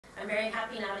I'm very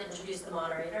happy now to introduce the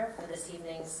moderator for this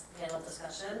evening's panel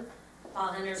discussion.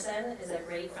 Paul Henderson is a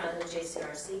great friend of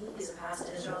JCRC. He's a past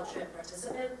Israel trip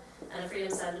participant and a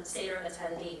Freedom Seder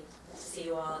attendee. Good to see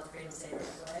you all at the Freedom Seder, by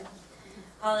the way.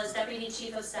 Paul is Deputy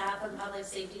Chief of Staff and Public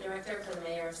Safety Director for the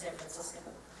Mayor of San Francisco.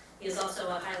 He is also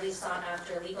a highly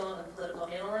sought-after legal and political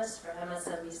analyst for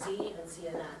MSNBC and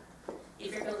CNN. He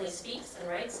frequently speaks and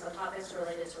writes on topics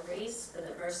related to race, the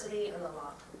diversity, and the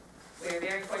law. We are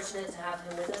very fortunate to have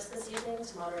him with us this evening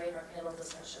to moderate our panel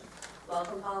discussion.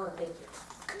 Welcome, Paul, and thank you.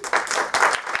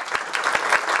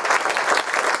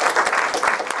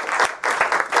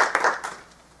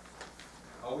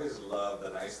 I always love the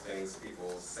nice things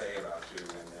people say about you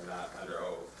when they're not under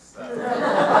oath. So.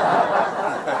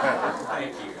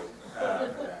 Thank you for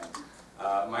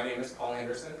that. My name is Paul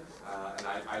Henderson, and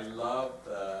I love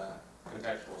the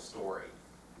contextual story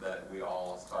that we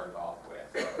all started off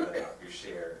with, that you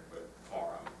shared with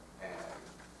Forum and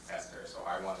Esther. So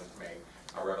I wanted to make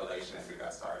a revelation as we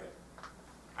got started.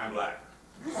 I'm Black.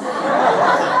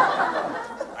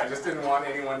 I just didn't want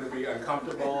anyone to be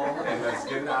uncomfortable, and let's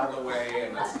get it out of the way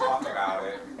and let's talk about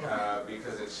it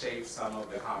because it shapes some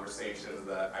of the conversations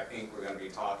that I think we're going to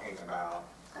be talking about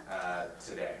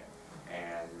today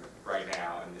and right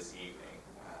now and this evening.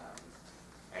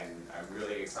 And I'm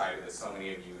really excited that so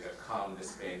many of you have come to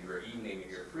spend your evening and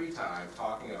your free time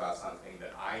talking about something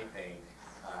that I think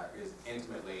is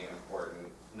intimately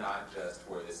important, not just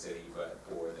for the city, but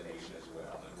for the nation as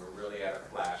well. And we're really at a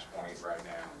flashpoint right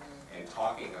now in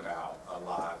talking about a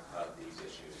lot of these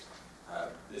issues.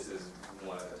 This is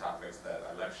one of the topics that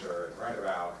I lecture and write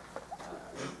about,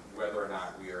 whether or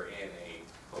not we are in a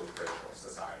post-racial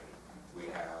society. We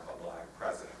have a Black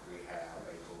president, we have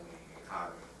a booming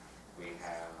economy, we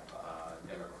have a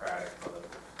democratic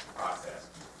political process.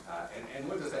 And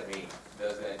what does that mean?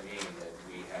 Does that mean that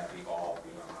we have evolved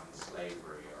beyond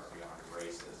slavery or beyond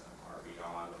racism or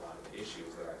beyond a lot of the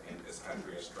issues that I think this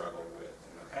country has struggled with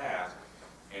in the past?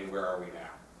 And where are we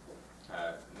now?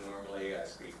 Normally I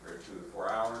speak for 2 to 4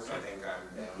 hours. I think I'm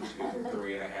down to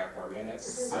 3.5 more minutes.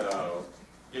 So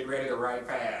get ready to write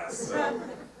fast. So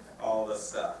all this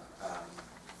stuff.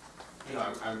 You know,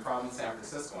 I'm from San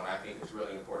Francisco, and I think it's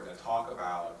really important to talk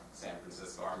about San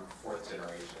Francisco. I'm 4th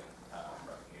generation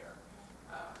from here.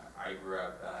 I grew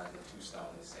up in the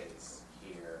Two-Stone Estates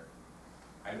here.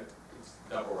 It's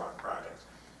Double Rock Project.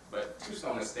 But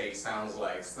Two-Stone Estates sounds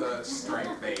like such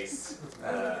strength-based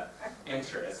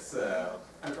interests.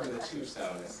 I'm from the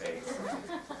Two-Stone Estates.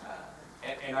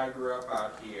 And I grew up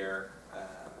out here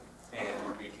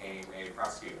and became a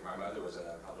prosecutor. My mother was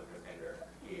a public defender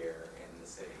here in the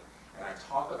city. And I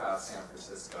talk about San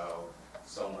Francisco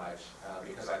so much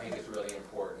because I think it's really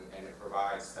important, and it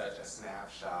provides such a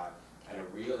snapshot and a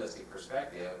realistic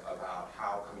perspective about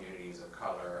how communities of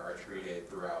color are treated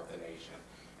throughout the nation.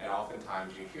 And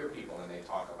oftentimes you hear people and they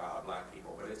talk about Black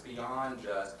people, but it's beyond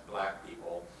just Black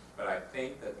people. But I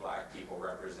think that Black people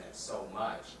represent so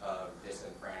much of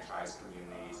disenfranchised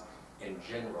communities in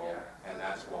general, and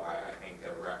that's why I think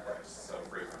they're referenced so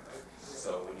frequently.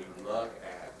 So when you look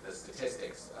at the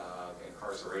statistics of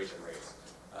incarceration rates,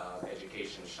 of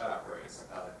education shut-up rates,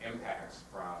 of impacts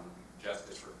from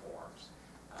justice reforms,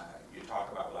 you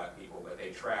talk about Black people, but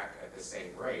they track at the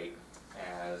same rate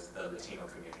as the Latino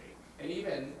community, and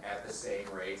even at the same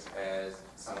rates as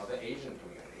some of the Asian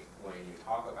community, when you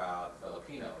talk about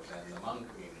Filipinos and the Hmong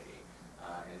community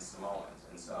and Samoans.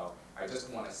 And so I just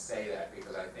want to say that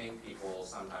because I think people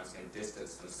sometimes can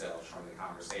distance themselves from the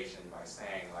conversation by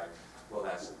saying, like, well,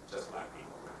 that's just Black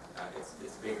people.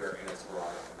 It's bigger and it's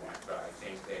broader than that, but I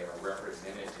think they are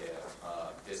representative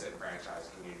of disenfranchised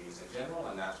communities in general,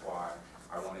 and that's why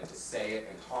I wanted to say it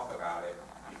and talk about it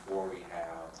before we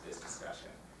have this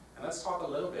discussion. And let's talk a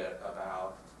little bit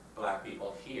about Black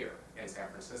people here in San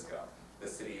Francisco, the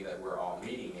city that we're all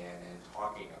meeting in and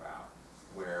talking about,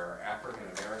 where African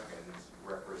Americans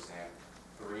represent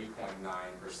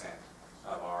 3.9%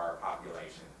 of our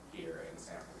population here in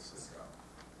San Francisco.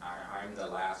 I'm the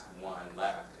last one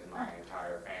left in my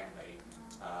entire family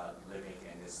living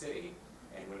in this city.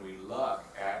 And when we look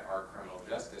at our criminal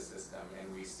justice system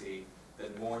and we see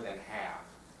that more than half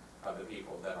of the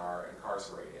people that are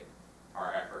incarcerated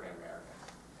are African American.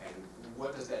 And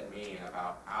what does that mean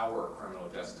about our criminal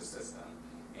justice system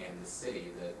in the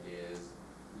city that is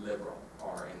liberal,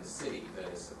 or in the city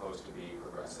that is supposed to be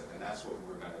progressive? And that's what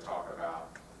we're going to talk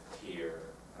about here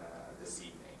this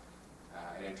evening.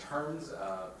 And in terms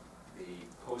of the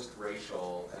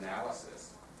post-racial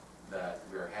analysis that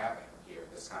we're having here,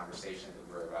 this conversation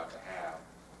that we're about to have,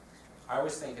 I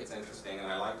always think it's interesting,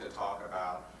 and I like to talk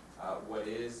about what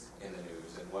is in the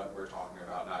news and what we're talking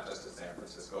about, not just in San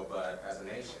Francisco, but as a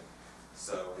nation.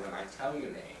 So when I tell you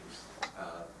names,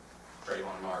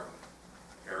 Trayvon Martin,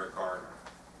 Eric Gardner,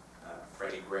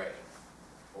 Freddie Gray,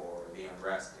 or the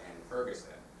unrest in Ferguson,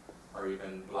 or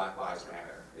even Black Lives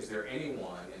Matter, is there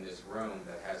anyone in this room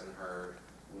that hasn't heard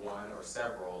one or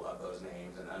several of those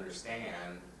names and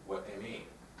understand what they mean?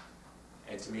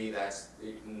 And to me, that's,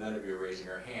 none of you are raising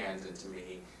your hands, and to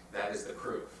me, that is the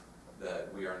proof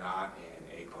that we are not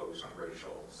in a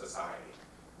post-racial society.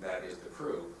 That is the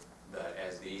proof that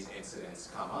as these incidents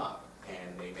come up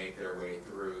and they make their way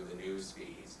through the news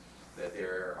feeds, that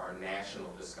there are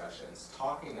national discussions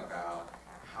talking about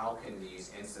how can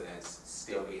these incidents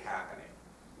still be happening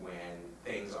when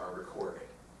things are recorded,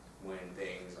 when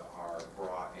things are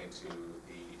brought into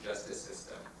the justice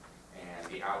system,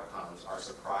 and the outcomes are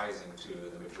surprising to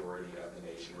the majority of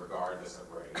the nation, regardless of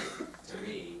race, to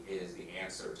me, is the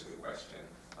answer to the question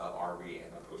of are we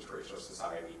in a post-racial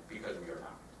society, because we are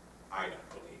not. I don't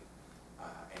believe.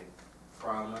 And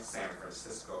from a San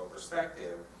Francisco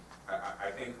perspective,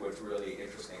 I think what's really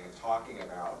interesting in talking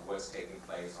about what's taking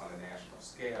place on a national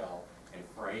scale and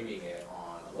framing it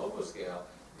on a local scale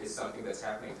is something that's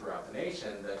happening throughout the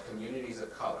nation, that communities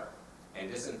of color and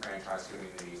disenfranchised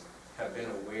communities have been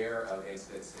aware of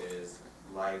instances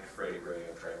like Freddie Gray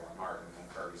of Trayvon Martin and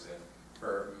Ferguson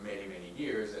for many, many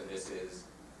years, and this is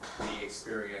the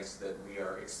experience that we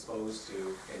are exposed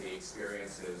to and the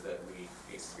experiences that we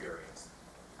experience.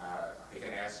 I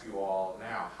can ask you all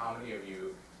now, how many of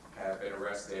you have been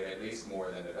arrested at least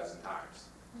more than a dozen times?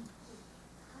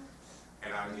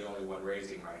 And I'm the only one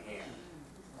raising my hand.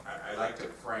 I like to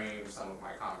frame some of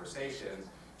my conversations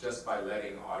just by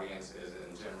letting audiences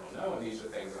in general know, and these are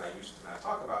things that I used to not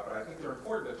talk about, but I think they're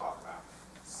important to talk about,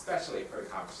 especially for the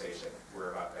conversation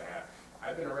we're about to have.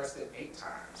 I've been arrested 8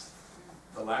 times.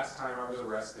 The last time I was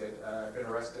arrested, I've been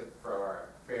arrested for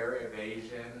fare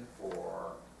evasion,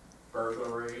 for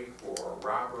burglary, for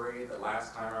robbery. The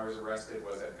last time I was arrested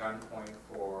was at gunpoint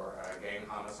for gang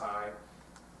homicide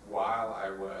while I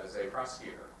was a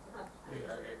prosecutor.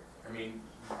 I mean,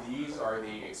 these are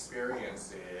the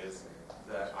experiences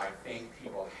that I think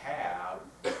people have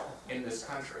in this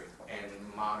country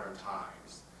in modern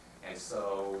times. And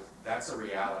so that's a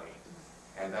reality,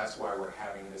 and that's why we're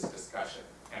having this discussion.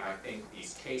 And I think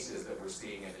these cases that we're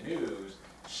seeing in the news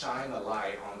shine a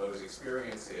light on those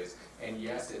experiences. And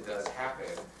yes, it does happen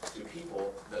to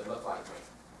people that look like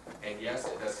me. And yes,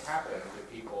 it does happen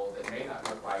to people that may not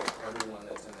look like everyone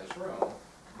that's in this room,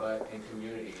 but in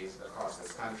communities across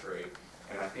this country.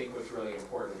 And I think what's really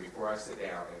important, before I sit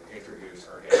down and introduce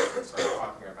our guests and start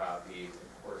talking about these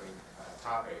important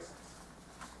topics,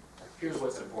 here's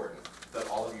what's important, that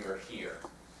all of you are here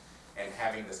and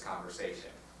having this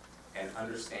conversation and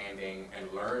understanding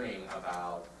and learning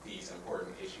about these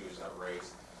important issues of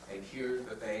race. And here's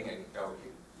the thing,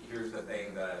 here's the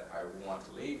thing that I want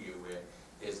to leave you with,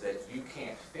 is that you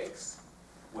can't fix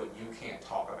what you can't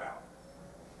talk about.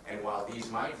 And while these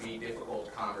might be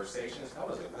difficult conversations, that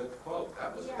was a good quote.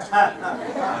 That was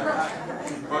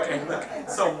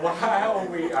so while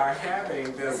we are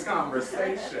having this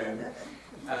conversation,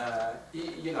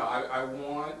 you know, I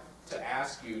want to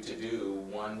ask you to do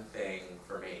one thing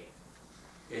for me.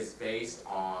 Is based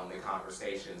on the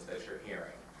conversations that you're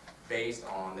hearing, based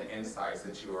on the insights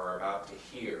that you are about to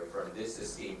hear from this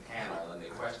esteemed panel and the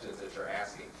questions that you're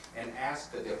asking, and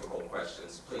ask the difficult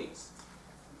questions, please.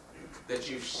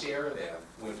 That you share them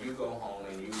when you go home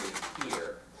and you leave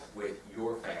here with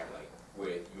your family,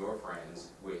 with your friends,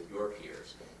 with your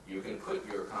peers. You can put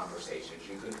your conversations,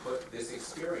 you can put this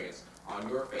experience on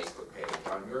your Facebook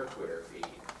page, on your Twitter feed,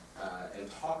 and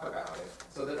talk about it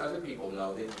so that other people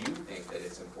know that you think that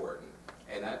it's important.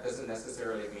 And that doesn't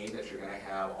necessarily mean that you're going to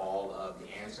have all of the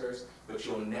answers, but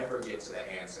you'll never get to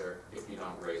the answer if you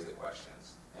don't raise the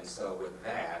questions. And so with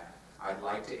that, I'd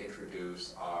like to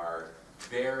introduce our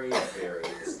very, very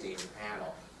esteemed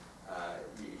panel.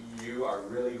 You are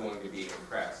really going to be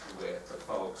impressed with the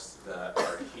folks that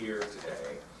are here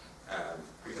today,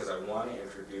 because I want to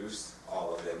introduce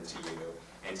all of them to you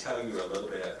and tell you a little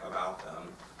bit about them.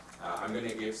 I'm going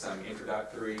to give some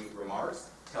introductory remarks,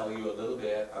 tell you a little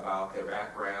bit about their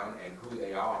background and who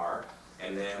they are,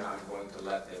 and then I'm going to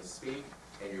let them speak,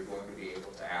 and you're going to be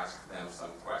able to ask them some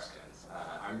questions.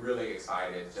 I'm really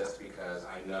excited just because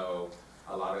I know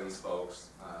a lot of these folks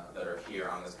that are here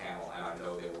on this panel, and I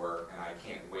know their work, and I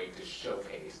can't wait to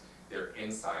showcase their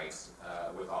insights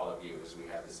with all of you as we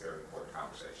have this very important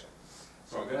conversation.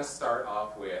 So I'm going to start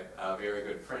off with a very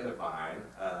good friend of mine,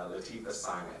 Lateefah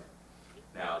Simon.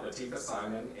 Now, Lateefah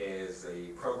Simon is the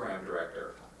program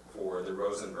director for the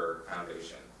Rosenberg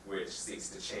Foundation. which seeks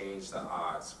to change the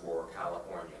odds for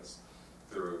Californians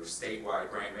through statewide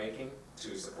grant making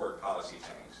to support policy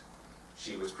change.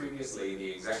 She was previously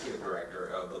the executive director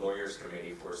of the Lawyers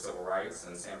Committee for Civil Rights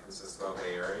in San Francisco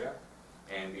Bay Area,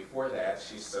 and before that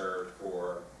she served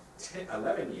for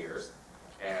 11 years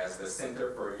as the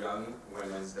Center for Young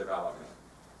Women's Development,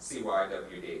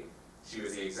 CYWD. She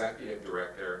was the executive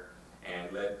director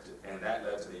and that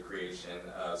led to the creation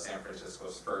of San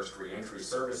Francisco's first reentry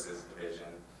services division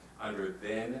under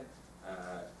then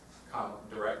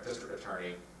District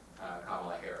Attorney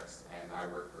Kamala Harris. And I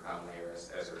worked for Kamala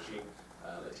Harris as her chief.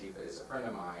 Lateefah is a friend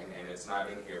of mine, and it's not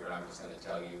in here, but I'm just going to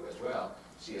tell you as well,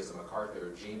 she is a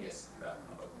MacArthur Genius Fellow,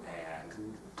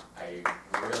 and I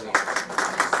really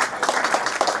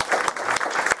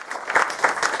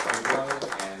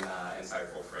and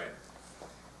insightful friend.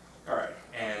 All right,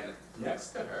 and next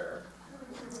to her,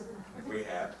 we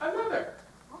have another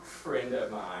friend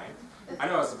of mine. I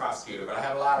know I was a prosecutor, but I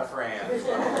have a lot of friends.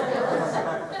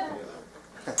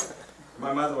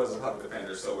 My mother was a public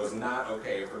defender, so it was not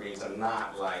okay for me to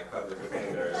not like public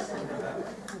defenders.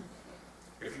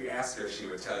 If you ask her, she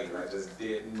would tell you I just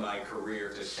did my career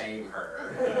to shame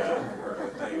her for the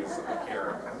things I care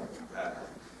about.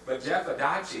 But Jeff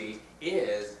Adachi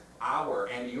is our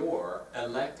and your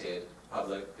elected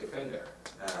public defender.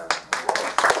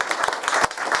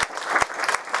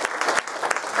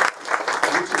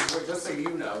 Just so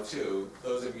you know, too,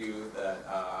 those of you that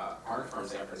aren't from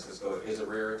San Francisco, it is a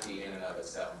rarity in and of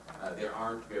itself. There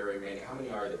aren't very many. How many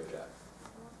are there, Jeff?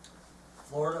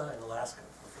 Florida and Alaska,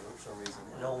 for some reason,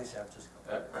 and only San Francisco.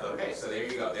 Okay, so there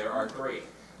you go. There are 3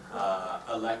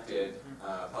 elected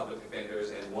public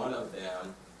defenders, and one of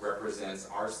them represents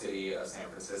our city of San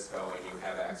Francisco, and you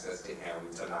have access to him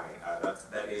tonight.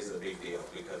 That is a big deal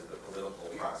because the political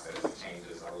process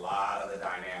changes a lot of the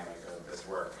dynamic of this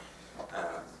work.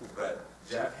 But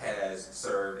Jeff has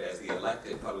served as the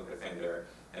elected public defender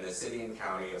in the city and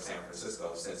county of San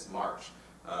Francisco since March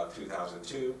of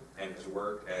 2002 and has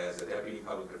worked as a deputy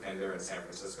public defender in San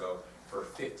Francisco for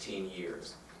 15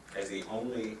 years. As the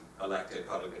only elected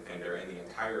public defender in the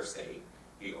entire state,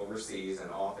 he oversees an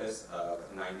office of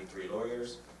 93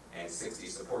 lawyers and 60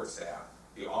 support staff.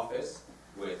 The office,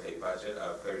 with a budget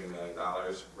of $30 million,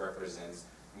 represents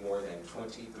more than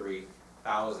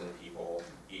 23,000 people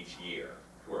each year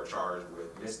who are charged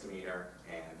with misdemeanor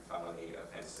and felony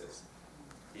offenses.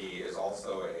 He is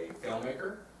also a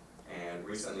filmmaker and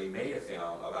recently made a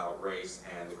film about race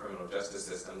and the criminal justice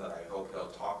system that I hope he'll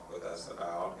talk with us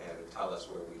about and tell us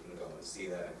where we can go and see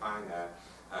that and find that,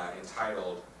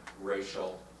 entitled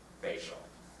Racial Facial.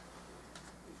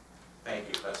 Thank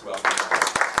you. Let's welcome him.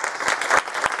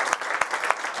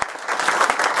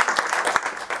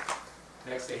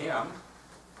 Next to him,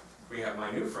 we have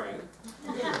my new friend.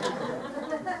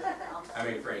 I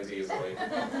make friends easily.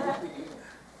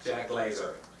 Jack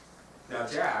Glaser. Now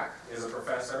Jack is a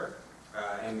professor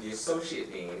and the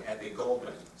associate dean at the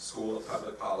Goldman School of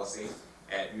Public Policy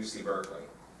at UC Berkeley.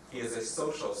 He is a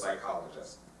social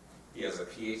psychologist. He has a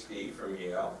PhD from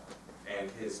Yale,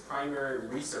 and his primary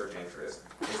research interest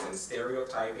is in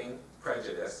stereotyping,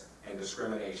 prejudice, and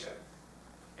discrimination.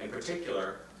 In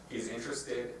particular, he's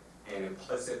interested in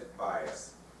implicit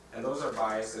bias. And those are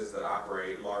biases that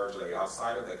operate largely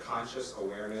outside of the conscious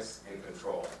awareness and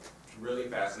control. Really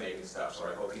fascinating stuff, so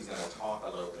I hope he's going to talk a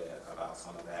little bit about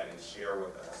some of that and share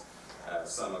with us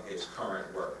some of his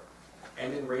current work.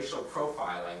 And in racial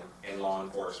profiling in law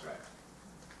enforcement.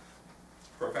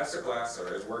 Professor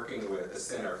Glaser is working with the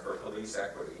Center for Police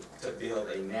Equity to build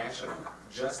a national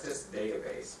justice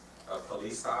database of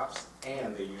police stops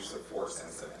and the use of force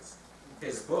incidents.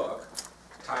 His book,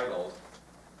 titled,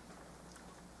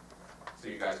 so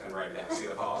you guys can write it down, see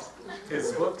the pause?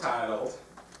 His book titled,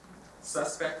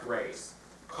 Suspect Race,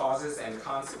 Causes and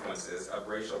Consequences of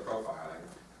Racial Profiling,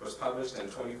 was published in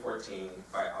 2014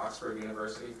 by Oxford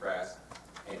University Press,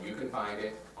 and you can find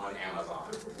it on Amazon.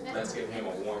 Let's give him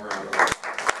a warm round of applause.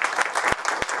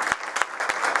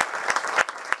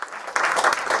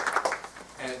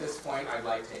 And at this point, I'd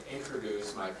like to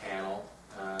introduce my panel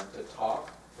to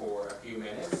talk for a few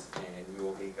minutes, and you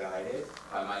will be guided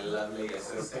by my lovely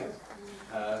assistant,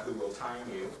 who will time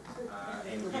you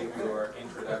and give your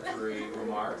introductory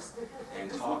remarks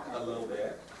and talk a little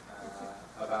bit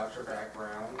about your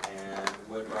background and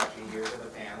what brought you here to the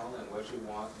panel and what you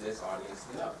want this audience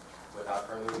to know. Without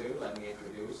further ado, let me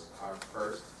introduce our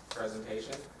first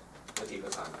presentation,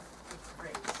 Lateefah Simon.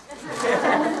 Great.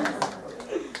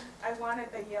 I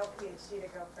wanted the Yale PhD to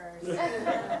go first.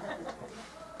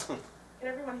 Can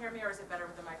everyone hear me, or is it better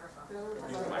with the microphone?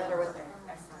 Better with it.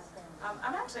 Excellent.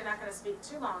 I'm actually not going to speak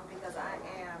too long because I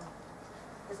am,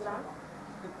 is it on?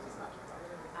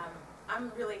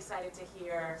 I'm really excited to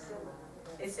hear,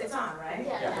 it's on, right?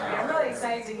 Yeah. I'm really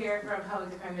excited to hear from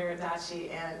public defender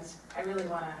Adachi, and I really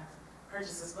want to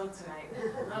purchase this book tonight.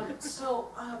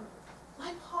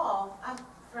 Like Paul, I'm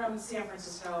from San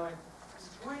Francisco and was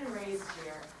born and raised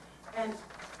here. And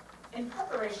in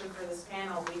preparation for this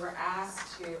panel, we were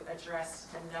asked to address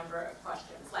a number of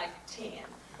questions, like 10.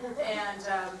 And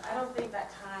I don't think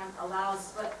that time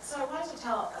allows, so I wanted to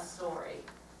tell a story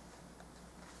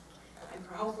and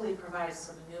hopefully provide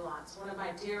some nuance. One of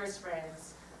my dearest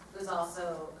friends, who's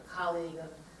also a colleague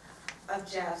of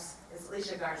Jeff's, is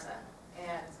Alicia Garza.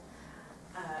 And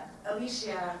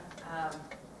Alicia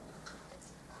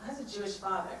has a Jewish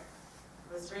father,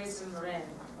 was raised in Marin.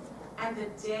 And the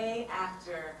day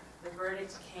after the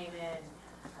verdict came in,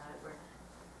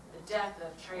 the death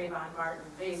of Trayvon Martin,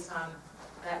 based on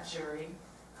that jury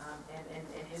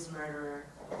and his murderer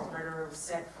was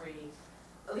set free,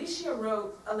 Alicia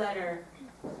wrote a letter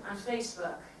on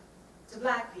Facebook to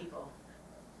Black people.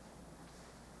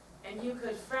 And you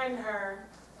could friend her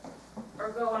or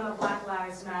go on the Black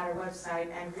Lives Matter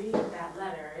website and read that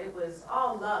letter. It was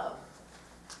all love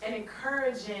and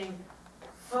encouraging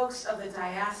folks of the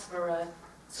diaspora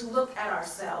to look at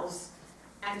ourselves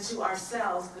and to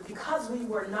ourselves, because we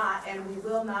were not and we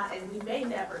will not and we may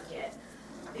never get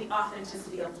the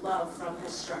authenticity of love from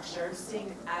this structure,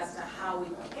 seeing as to how we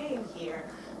came here.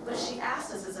 But she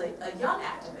asked us as a young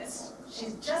activist,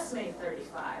 she's just made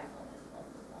 35,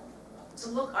 to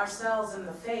look ourselves in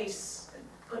the face,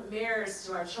 put mirrors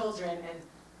to our children, and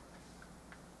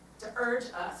to urge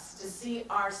us to see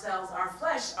ourselves, our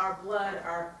flesh, our blood,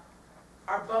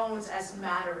 our bones as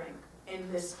mattering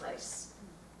in this place.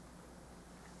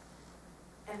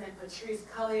 And then Patrice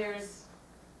Colliers,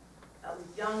 a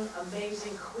young,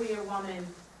 amazing queer woman,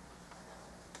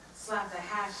 slapped a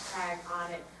hashtag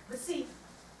on it. But see,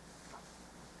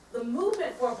 the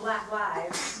movement for Black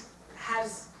Lives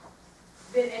has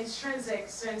been intrinsic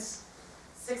since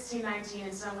 1619,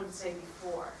 and some would say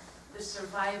before. The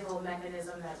survival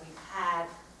mechanism that we've had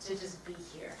to just be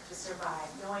here, to survive,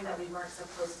 knowing that we weren't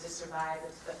supposed to survive,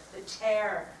 the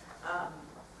terror,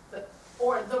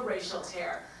 or the racial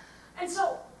terror. And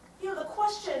so, the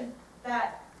question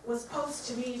that was posed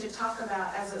to me to talk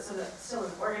about as still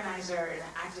an organizer and an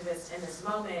activist in this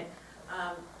moment,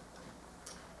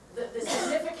 the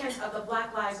significance of the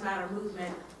Black Lives Matter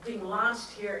movement being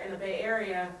launched here in the Bay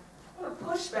Area, I want to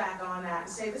push back on that and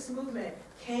say this movement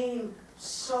came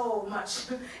so much.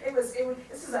 This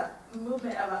is a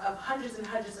movement of hundreds and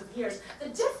hundreds of years. The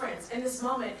difference in this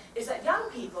moment is that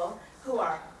young people who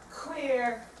are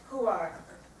queer, who are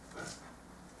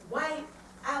white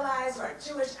allies, who are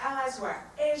Jewish allies, who are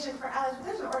Asian for allies.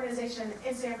 There's an organization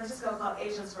in San Francisco called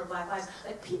Asians for Black Lives.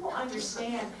 Like, people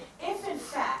understand if in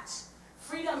fact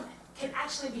freedom can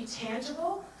actually be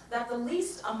tangible, that the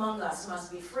least among us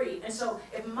must be free. And so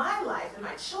if my life and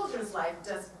my children's life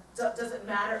doesn't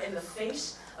matter in the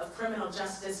face of criminal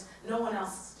justice, no one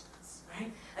else does,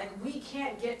 right? Like, we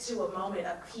can't get to a moment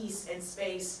of peace and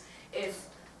space if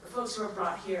the folks who are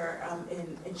brought here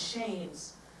in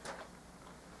chains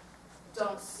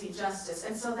don't see justice.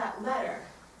 And so that letter,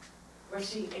 where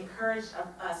she encouraged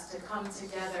us to come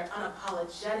together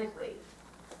unapologetically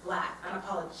Black,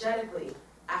 unapologetically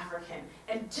African,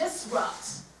 and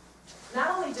disrupt,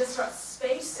 not only disrupt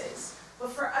spaces,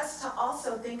 but for us to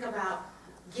also think about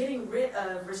getting rid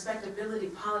of respectability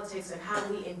politics and how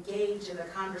we engage in the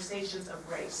conversations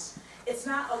of race. It's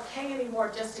not okay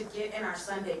anymore just to get in our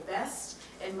Sunday best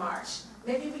and march.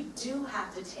 Maybe we do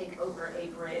have to take over a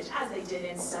bridge, as they did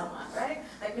in Selma, right?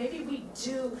 Like, maybe we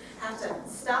do have to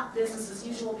stop business as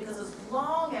usual, because as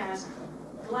long as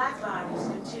Black bodies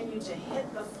continue to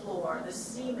hit the floor, the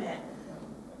cement,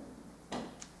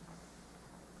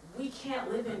 we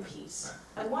can't live in peace.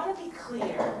 I want to be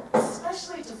clear,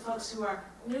 especially to folks who are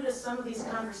new to some of these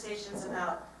conversations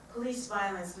about police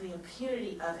violence and the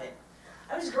impunity of it.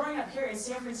 I was growing up here in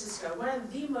San Francisco, one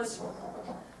of the most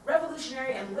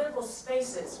revolutionary and liberal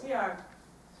spaces. We are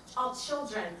all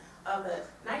children of the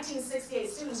 1968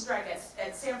 student strike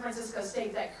at San Francisco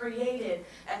State that created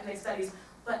ethnic studies.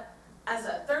 But as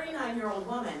a 39-year-old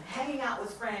woman hanging out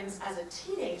with friends as a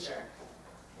teenager,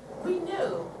 we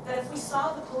knew that if we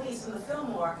saw the police in the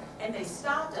Fillmore and they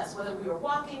stopped us, whether we were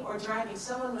walking or driving,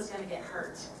 someone was going to get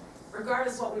hurt,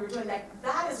 regardless of what we were doing.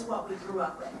 That is what we grew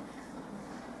up with.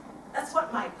 That's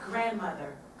what my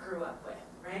grandmother grew up with,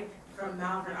 right? From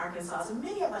Malvern, Arkansas. So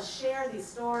many of us share these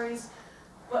stories,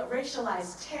 but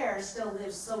racialized terror still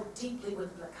lives so deeply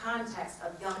within the context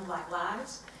of young Black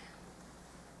lives.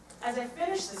 As I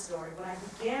finished the story, when I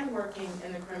began working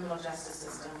in the criminal justice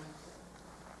system,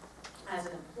 as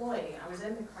an employee. I was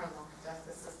in the criminal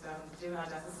justice system, juvenile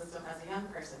justice system as a young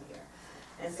person here.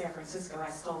 In San Francisco, I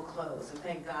stole clothes, and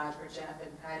thank God for Jeff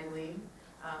and Patty Lee.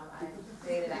 I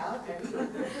made it out.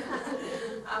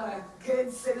 I'm a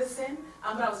good citizen,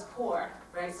 but I was poor,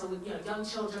 right? So, young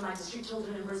children, like the street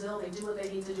children in Brazil, they do what they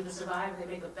need to do to survive. They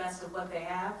make the best of what they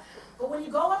have. But when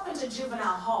you go up into juvenile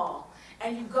hall,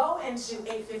 and you go into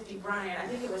 850 Bryant, I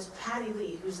think it was Patty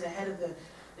Lee, who's the head of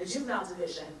the juvenile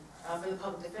division for the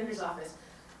public defender's office.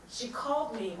 She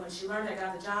called me when she learned I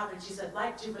got the job, and she said,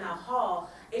 like juvenile hall,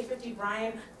 850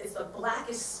 Bryant is the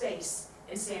blackest space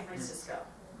in San Francisco.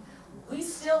 We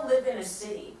still live in a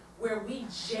city where we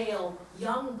jail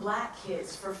young black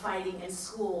kids for fighting in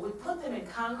school. We put them in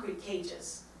concrete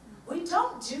cages. We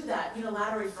don't do that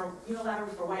unilaterally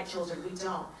for white children. We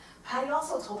don't. Patty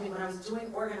also told me when I was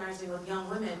doing organizing with young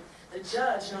women, the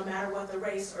judge, no matter what the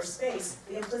race or space,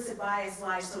 the implicit bias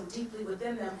lies so deeply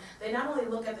within them, they not only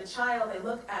look at the child, they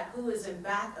look at who is in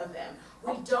back of them.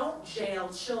 We don't jail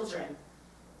children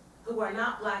who are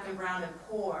not black and brown and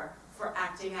poor for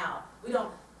acting out. We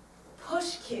don't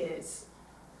push kids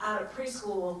out of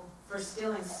preschool for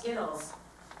stealing Skittles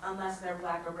unless they're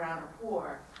black or brown or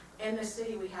poor. In the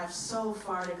city, we have so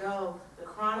far to go. The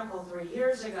Chronicle 3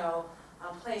 years ago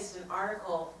placed an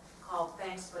article called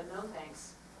Thanks But No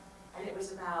Thanks. And it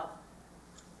was about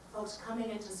folks coming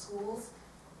into schools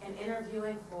and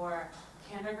interviewing for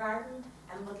kindergarten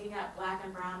and looking at black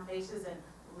and brown faces and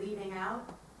leaving out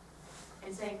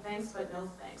and saying thanks but no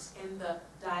thanks. In the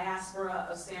diaspora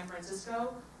of San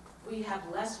Francisco, we have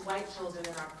less white children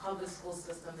in our public school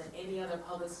system than any other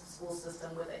public school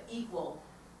system with an equal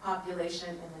population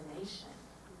in the nation.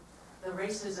 The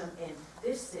racism in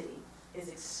this city is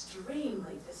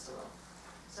extremely visceral.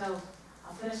 So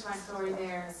I'll finish my story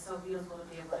there. It's so beautiful to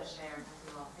be able to share it with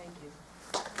you all. Thank you.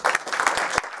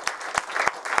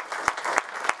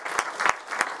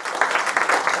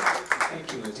 Thank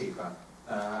you, Lateefah.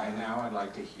 And now I'd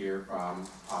like to hear from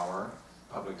our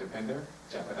public defender,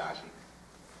 Jeff Adachi.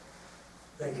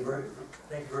 Thank you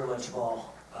very much,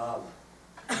 Paul. That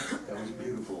was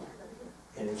beautiful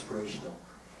and inspirational.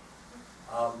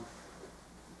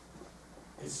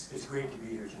 It's great to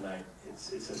be here tonight.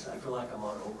 I feel like I'm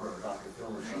on Oprah or Dr.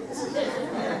 Phil or something.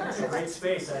 It's a great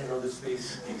space. I didn't know this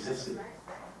space existed.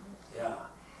 Yeah.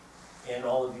 And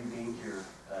all of you being here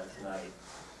tonight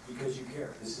because you care.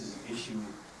 This is an issue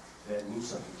that means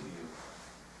something to you.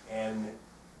 And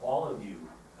all of you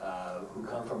who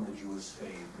come from the Jewish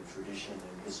faith, the tradition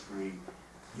and history,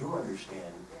 you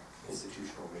understand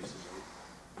institutional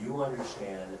racism. You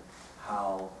understand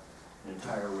how an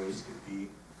entire race could be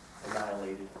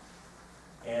annihilated.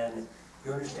 And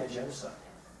you understand genocide.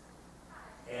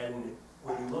 And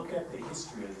when you look at the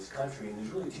history of this country, and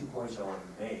there's really 2 points I want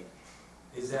to make,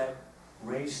 is that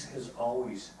race has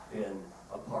always been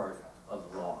a part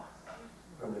of the law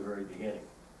from the very beginning.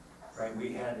 Right?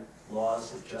 We had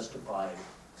laws that justified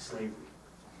slavery,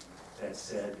 that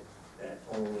said that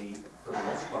only, for the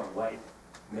most part, white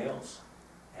males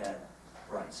had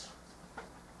rights.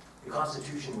 The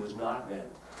Constitution was not meant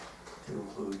to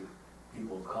include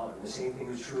people of color. And the same thing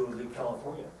is true of the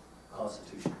California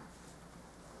Constitution.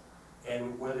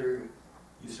 And whether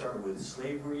you start with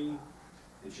slavery,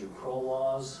 the Jim Crow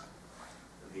laws,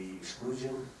 the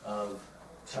exclusion of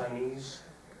Chinese,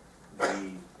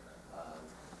 the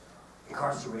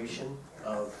incarceration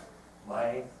of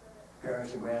my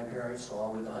parents and grandparents,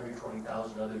 along with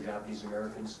 120,000 other Japanese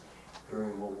Americans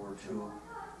during World War II,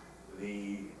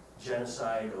 the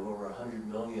genocide of over 100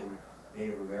 million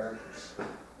Native Americans,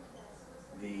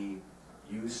 the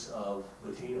use of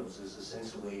Latinos as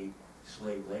essentially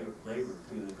slave labor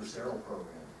through the Cristero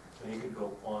program. And you could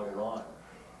go on and on.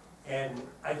 And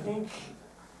I think,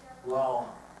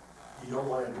 while you don't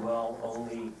want to dwell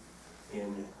only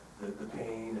in the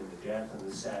pain and the death and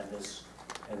the sadness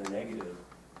and the negative,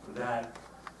 that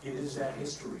it is that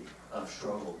history of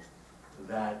struggle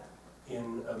that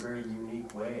in a very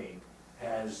unique way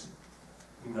has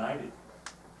united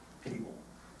people,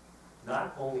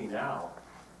 not only now,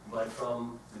 but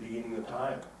from the beginning of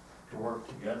time, to work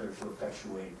together to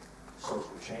effectuate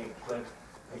social change. But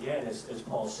again, as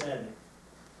Paul said,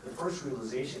 the first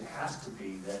realization has to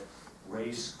be that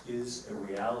race is a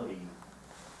reality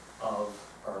of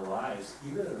our lives,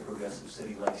 even in a progressive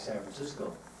city like San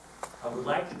Francisco. I would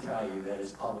like to tell you that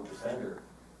as public defender,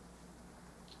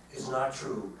 it's not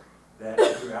true that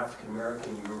if you're African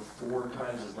American, you're 4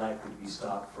 times as likely to be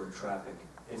stopped for a traffic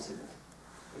incident.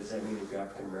 What does that mean? If you're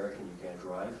African American, you can't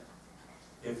drive?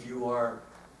 If you are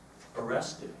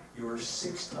arrested, you are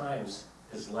 6 times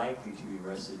as likely to be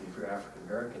arrested if you're African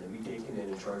American and be taken in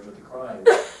and charged with a crime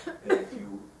than if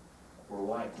you were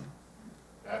white.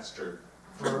 That's true.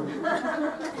 For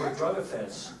a drug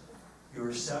offense,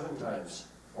 you're 7 times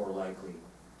more likely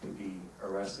to be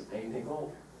arrested. Now you think,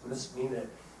 oh, does this mean that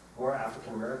more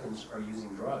African Americans are using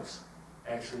drugs?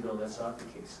 Actually, no, that's not the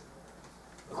case.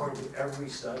 According to every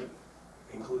study,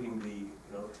 including the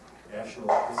National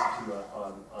Institute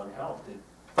on Health,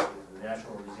 the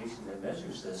national organization that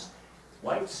measures this,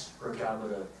 whites per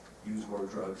capita use more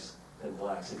drugs than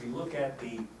blacks. If you look at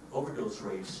the overdose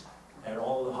rates at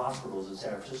all the hospitals in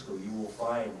San Francisco, you will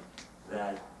find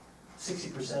that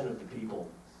 60% of the people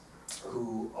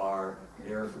who are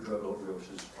there for drug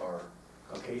overdoses are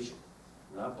Caucasian,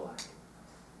 not black.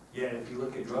 Yet if you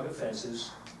look at drug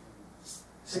offenses,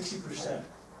 60%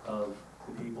 of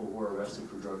the people who are arrested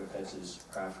for drug offenses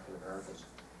are African Americans.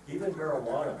 Even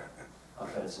marijuana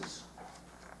offenses,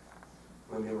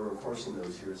 when they were enforcing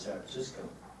those here in San Francisco.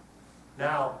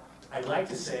 Now, I'd like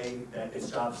to say that it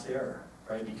stops there,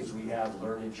 right? Because we have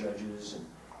learned judges and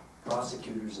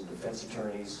prosecutors and defense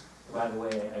attorneys. By the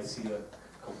way, I see a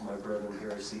couple of my brethren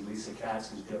here. I see Lisa Katz,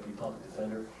 who's Deputy Public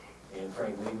Defender, and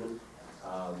Frank Lehman,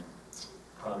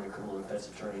 prominent criminal defense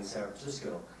attorney in San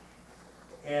Francisco.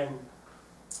 And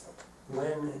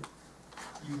when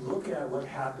you look at what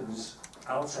happens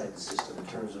outside the system in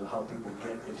terms of how people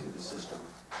get into the system,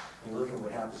 you look at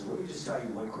what happens. Let me just tell you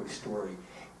one quick story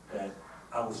that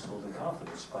I was told in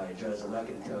confidence by a judge. I'm not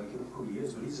going to tell you who he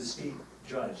is, but he's a state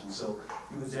judge. And so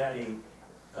he was at a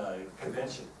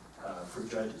convention for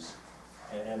judges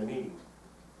and a meeting.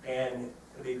 And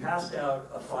they passed out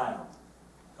a file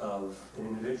of an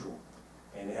individual.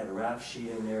 And it had a rap sheet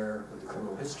in there with the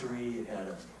criminal history. It had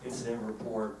an incident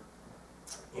report.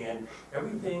 And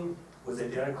everything was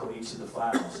identical in each of the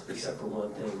files, except for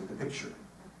one thing, the picture.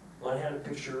 One had a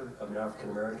picture of an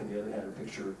African American, the other had a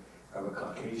picture of a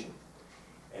Caucasian.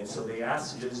 And so they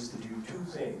asked the judges to do 2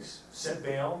 things: set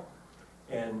bail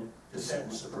and to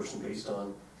sentence the person based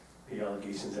on the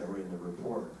allegations that were in the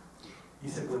report. He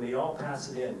said when they all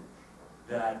passed it in,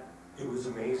 that it was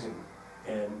amazing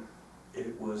and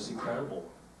it was incredible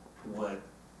what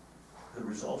the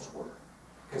results were.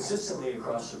 Consistently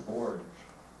across the board,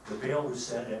 the bail was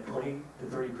set at 20 to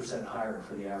 30% higher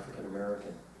for the African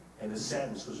American, and the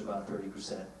sentence was about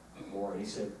 30% more. And he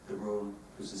said the room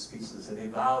was speechless, and they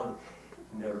vowed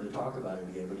never to talk about it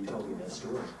again, but he told me that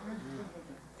story.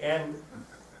 And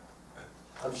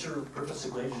I'm sure Professor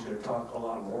Glaser is going to talk a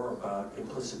lot more about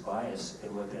implicit bias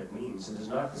and what that means. It is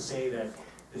not to say that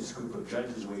this group of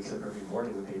judges wakes up every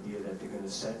morning with the idea that they're going to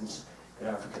sentence an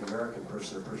African American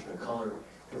person or person of color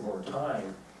to more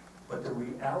time, but the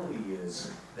reality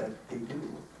is that they do.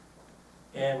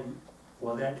 And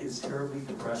while that is terribly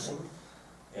depressing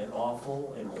and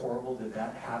awful and horrible that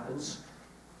that happens,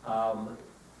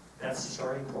 that's the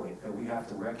starting point, that we have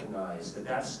to recognize that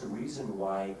that's the reason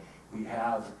why we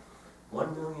have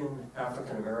 1 million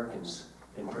African Americans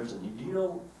in prison. Do you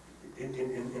know,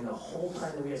 in the whole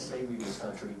time that we had slavery in this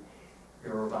country,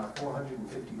 there were about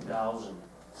 450,000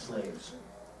 slaves.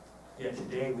 Yet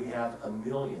today we have 1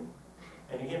 million.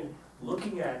 And again,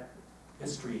 looking at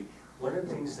history, one of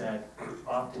the things that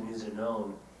often isn't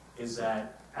known is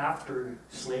that after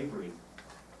slavery,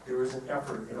 there was an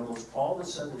effort in almost all the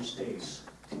southern states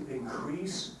to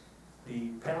increase the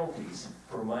penalties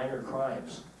for minor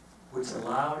crimes, which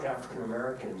allowed African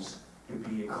Americans to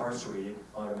be incarcerated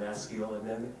on a mass scale, and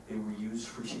then they were used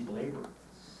for cheap labor,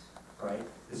 right?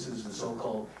 This is the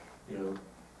so-called,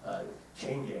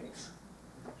 chain gangs.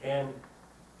 And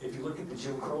if you look at the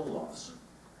Jim Crow laws,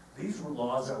 these were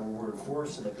laws that were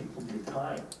enforced and that people did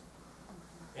time.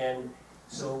 And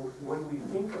so when we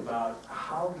think about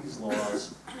how these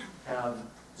laws have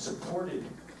supported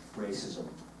racism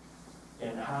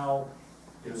and how,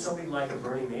 somebody like a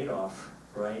Bernie Madoff,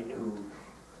 right, who,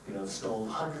 stole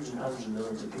hundreds and hundreds of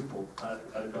millions of people,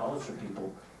 dollars from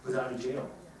people, was out of jail.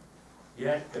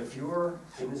 Yet, if you're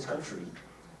in this country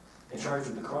and charged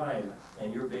with a crime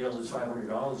and your bail is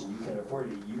 $500 and you can't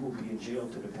afford it, you will be in jail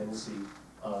to the pendency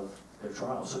of their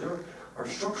trial. So there are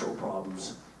structural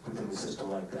problems within the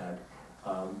system like that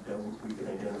that we can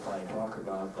identify and talk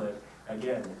about. But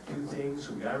again, 2 things: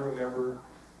 we got to remember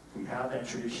we have that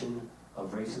tradition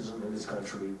of racism in this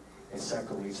country, and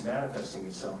secondly, it's manifesting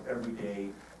itself every day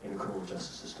in the criminal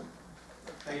justice system.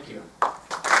 Thank you.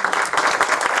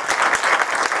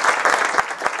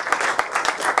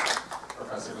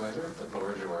 Professor Glaser, the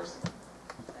floor is yours.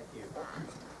 Thank you.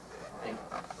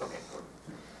 Okay.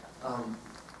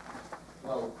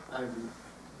 Well, I'm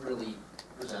really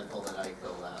resentful that I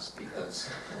go last because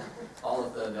all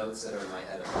of the notes that are in my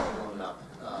head have been blown up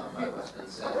by what's been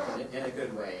said in a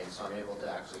good way, and so I'm able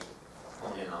to actually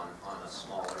hone in on a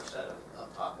smaller set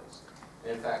of topics.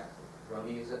 And in fact,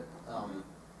 Roni, is it?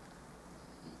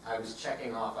 I was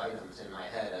checking off items in my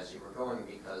head as you were going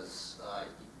because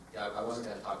I wasn't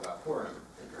going to talk about Purim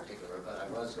in particular, but I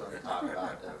was going to talk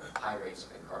about the high rates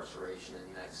of incarceration in the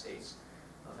United States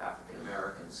of African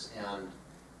Americans, and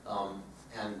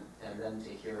then to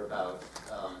hear about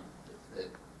the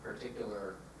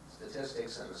particular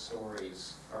statistics and the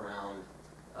stories around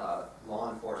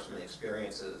law enforcement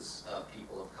experiences of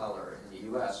people of color in the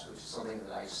U.S., which is something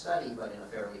that I study, but in a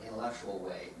fairly intellectual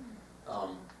way.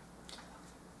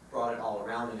 Brought it all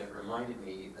around, and it reminded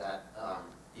me that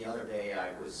the other day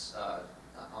I was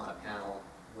on a panel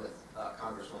with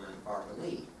Congresswoman Barbara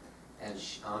Lee and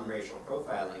on racial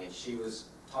profiling, and she was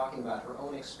talking about her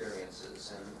own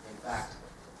experiences, and in fact,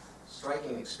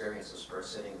 striking experiences for a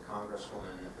sitting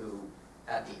congresswoman who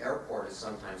at the airport is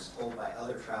sometimes told by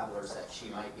other travelers that she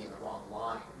might be in the wrong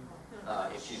line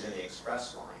if she's in the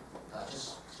express line.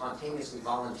 Just spontaneously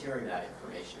volunteering that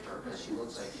information to her because she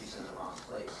looks like she's in the wrong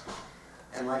place.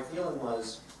 And my feeling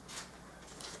was,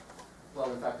 well,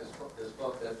 in fact, this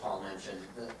book that Paul mentioned,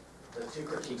 the two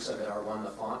critiques of it are, one,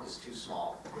 the font is too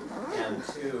small, and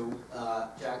two,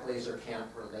 Jack Glaser can't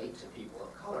relate to people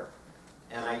of color.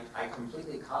 And I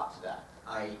completely cop to that.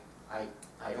 I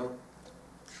don't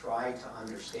try to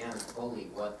understand fully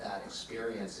what that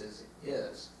experience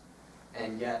is.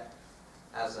 And yet,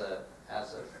 as an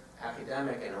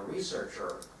academic and a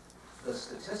researcher, the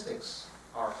statistics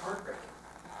are heartbreaking.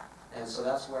 And so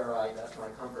that's my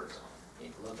comfort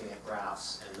zone, looking at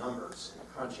graphs and numbers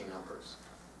and crunching numbers.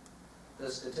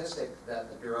 The statistic that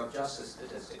the Bureau of Justice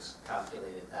Statistics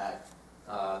calculated that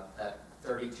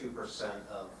 32%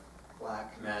 of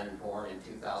black men born in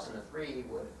 2003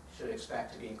 should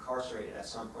expect to be incarcerated at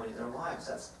some point in their lives.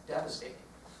 That's devastating.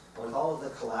 With all of the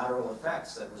collateral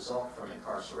effects that result from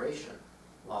incarceration,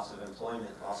 loss of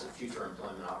employment, loss of future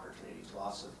employment opportunities,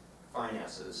 loss of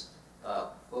finances,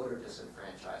 voter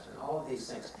disenfranchisement, all of these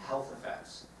things, health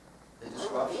effects, the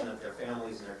disruption of their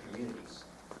families and their communities.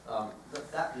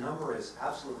 That number is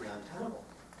absolutely untenable.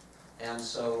 And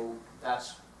so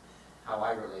that's how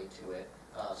I relate to it.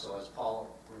 So as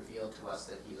Paul revealed to us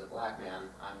that he's a black man,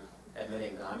 I'm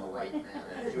admitting that I'm a white man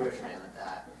and a Jewish man at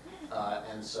that.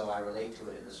 And so I relate to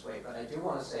it in this way. But I do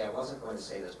want to say, I wasn't going to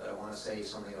say this, but I want to say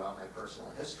something about my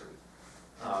personal history,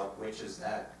 which is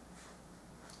that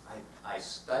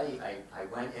I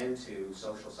went into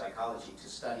social psychology to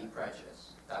study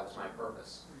prejudice. That was my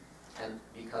purpose. And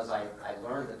because I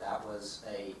learned that was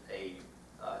a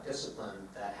discipline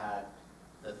that had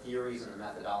the theories and the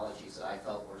methodologies that I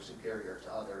felt were superior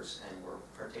to others and were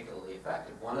particularly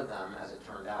effective. One of them, as it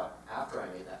turned out, after I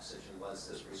made that decision, was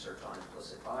this research on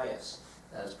implicit bias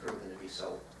that has proven to be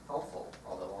so helpful,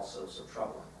 although also so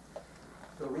troubling.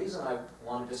 The reason I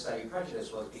wanted to study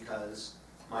prejudice was because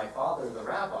my father, the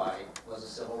rabbi, was a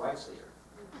civil rights leader,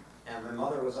 and my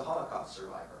mother was a Holocaust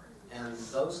survivor. And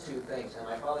those two things, and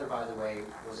my father, by the way,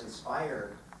 was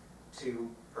inspired to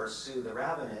pursue the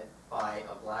rabbinate by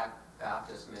a black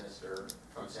Baptist minister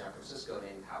from San Francisco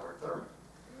named Howard Thurman.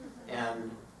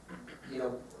 And, you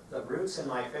know, the roots in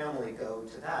my family go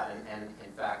to that, and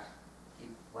in fact, he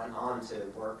went on to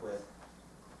work with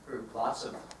lots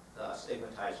of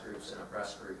stigmatized groups and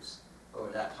oppressed groups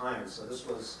over that time. And so this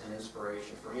was an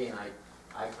inspiration for me, and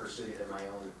I pursued it in my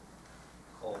own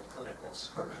cold clinical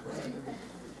sort of way.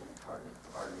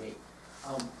 Pardon me.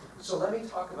 So let me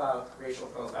talk about racial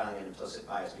profiling and implicit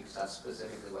bias, because that's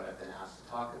specifically what I've been asked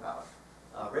to talk about.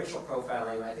 Racial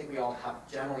profiling, I think we all have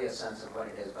generally a sense of what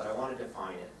it is, but I want to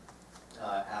define it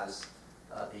as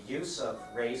the use of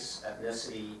race,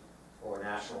 ethnicity, or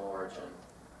national origin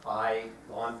by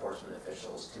law enforcement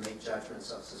officials to make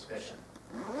judgments of suspicion.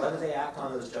 Whether they act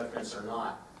on those judgments or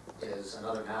not is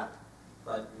another matter,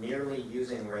 but merely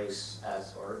using race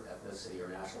or ethnicity or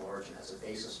national origin as a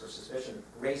basis for suspicion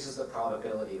raises the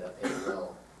probability that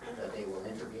they will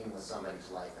intervene with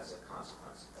somebody's life as a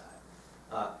consequence of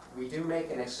that. We do make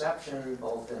an exception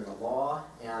both in the law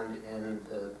and in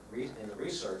the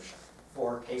research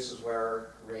for cases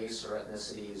where race or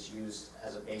ethnicity is used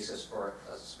as a basis for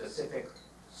a specific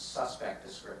suspect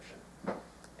description.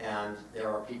 And there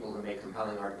are people who make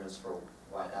compelling arguments for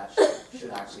why that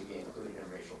should actually be included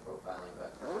in racial profiling,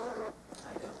 but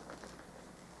I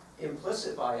don't.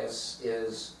 Implicit bias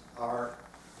are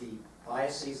the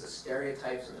biases, the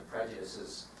stereotypes, and the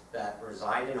prejudices that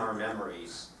reside in our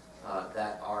memories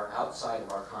that are outside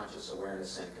of our conscious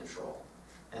awareness and control.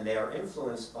 And they are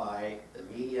influenced by the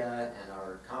media and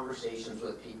our conversations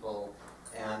with people,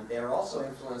 and they're also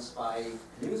influenced by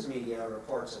news media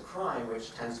reports of crime,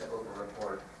 which tends to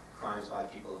over-report crimes by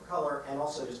people of color, and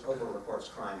also just over-reports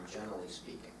crime generally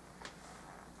speaking.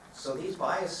 So these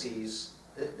biases,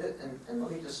 and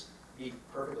let me just be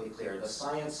perfectly clear, the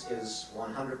science is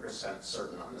 100%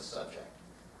 certain on this subject.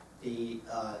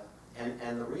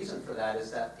 And the reason for that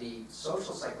is that the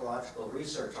social psychological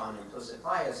research on implicit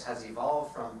bias has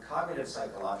evolved from cognitive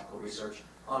psychological research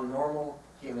on normal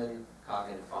human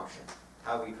cognitive function.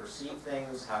 How we perceive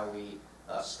things, how we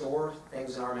store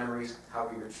things in our memories, how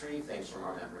we retrieve things from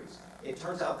our memories. It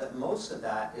turns out that most of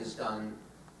that is done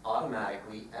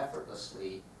automatically,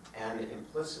 effortlessly, and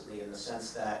implicitly, in the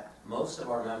sense that most of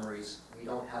our memories we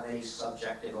don't have any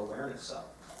subjective awareness of.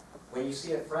 When you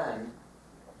see a friend,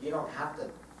 you don't have to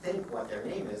think what their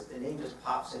name is, the name just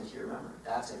pops into your memory.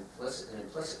 That's implicit, an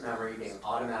implicit memory being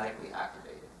automatically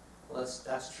activated. Well,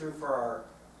 that's true for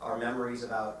our memories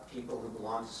about people who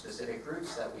belong to specific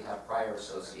groups that we have prior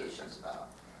associations about.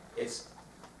 It's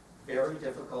very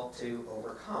difficult to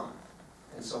overcome.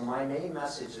 And so my main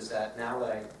message is that now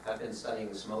that I've been studying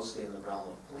this mostly in the realm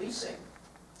of policing,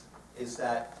 is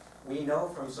that we know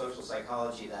from social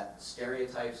psychology that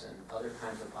stereotypes and other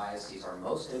kinds of biases are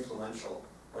most influential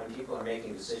when people are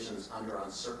making decisions under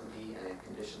uncertainty and in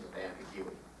conditions of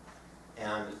ambiguity.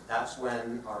 And that's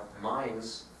when our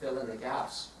minds fill in the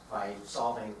gaps by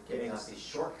giving us these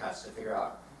shortcuts to figure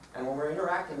out. And when we're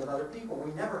interacting with other people,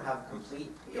 we never have complete,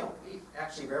 we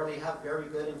actually rarely have very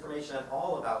good information at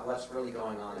all about what's really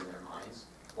going on in their minds,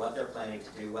 what they're planning to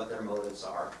do, what their motives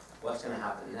are, what's going to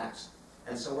happen next.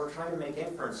 And so we're trying to make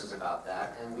inferences about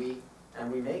that, and we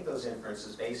make those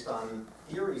inferences based on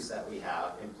theories that we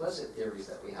have, implicit theories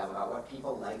that we have about what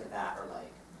people like that are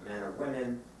like. Men or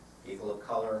women, people of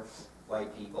color,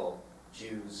 white people,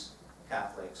 Jews,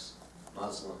 Catholics,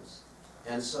 Muslims.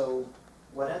 And so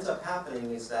what ends up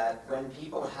happening is that when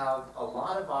people have a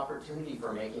lot of opportunity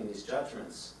for making these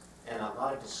judgments and a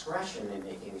lot of discretion in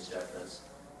making these judgments,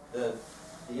 the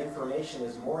information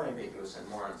is more ambiguous and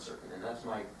more uncertain. And that's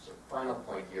my sort of final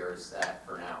point here is that,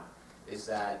 for now, is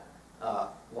that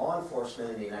law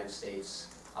enforcement in the United States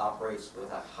operates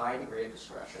with a high degree of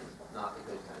discretion, not the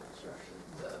good kind of discretion,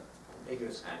 the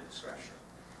ambiguous kind of discretion.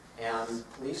 And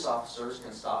police officers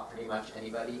can stop pretty much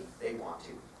anybody they want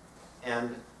to.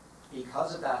 And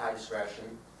because of that high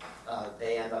discretion,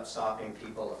 they end up stopping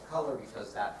people of color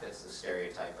because that fits the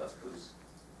stereotype of who's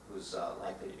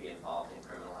likely to be involved in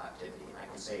criminal activity. And I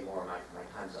can say more, my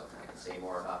time's up, and I can say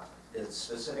more about the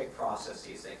specific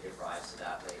processes that give rise to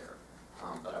that later.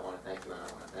 But I want to thank you, and I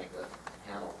want to thank the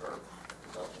panel for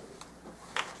indulging me.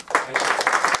 Thank you.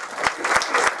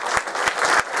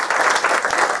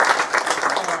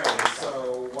 All right, so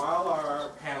while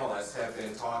our panelists have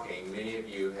been talking, many of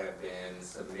you have been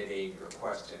submitting your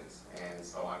questions. And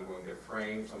so I'm going to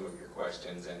frame some of your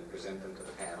questions and present them to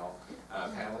the panel.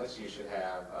 Panelists, you should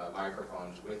have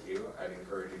microphones with you. I'd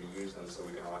encourage you to use them so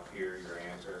we can all hear your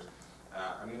answers.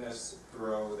 I'm going to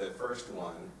throw the first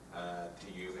one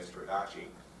to you, Mr. Adachi.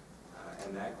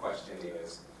 And that question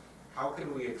is, how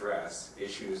can we address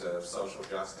issues of social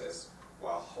justice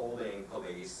while holding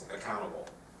police accountable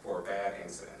for bad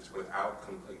incidents without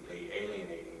completely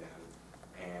alienating them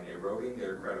and eroding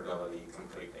their credibility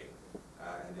completely?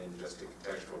 And then just to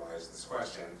contextualize this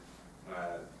question,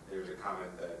 there's a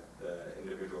comment that the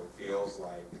individual feels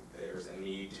like there's a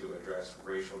need to address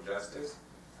racial justice,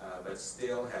 but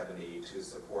still have a need to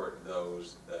support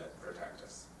those that protect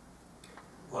us.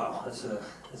 Wow, that's a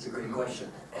great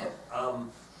question.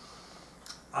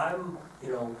 I'm,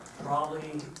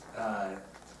 probably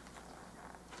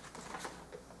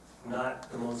not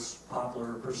the most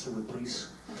popular person with police.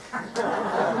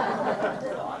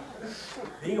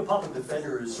 Being a public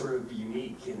defender is sort of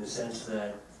unique in the sense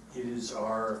that it is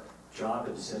our job,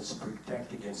 in a sense, to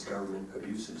protect against government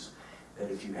abuses.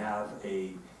 That if you have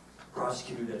a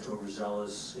prosecutor that's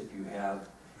overzealous, if you have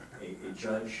a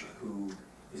judge who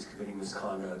is committing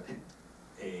misconduct,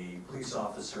 a police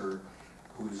officer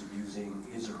who is abusing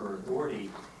his or her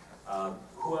authority,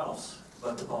 who else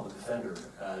but the public defender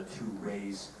to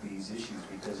raise these issues?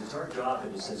 Because it's our job,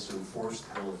 in a sense, to enforce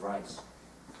the Bill of Rights.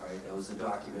 Right? That was the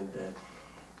document that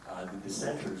the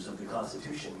dissenters of the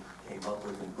Constitution came up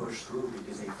with and pushed through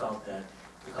because they felt that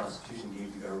the Constitution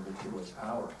gave the government too much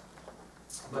power.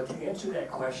 But to answer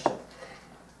that question,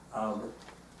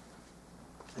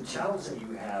 the challenge that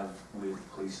you have with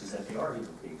police is that they are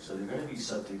human beings, so they're going to be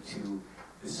subject to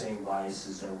the same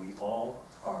biases that we all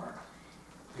are.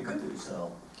 The good news,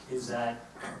 though, is that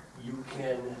you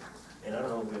can, and I don't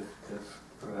know if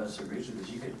Professor agrees with this,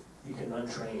 you can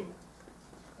untrain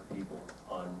people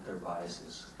on their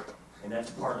biases, and that's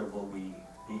part of what we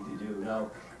need to do. Now,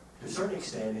 to a certain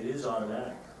extent, it is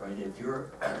automatic, right? If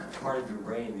you're part of your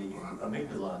brain, the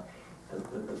amygdala,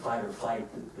 the fight or flight,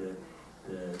 the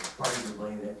part of your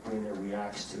brain that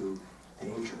reacts to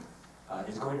danger,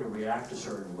 is going to react a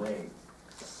certain way.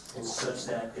 And such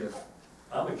that if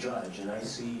I'm a judge and I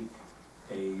see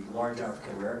a large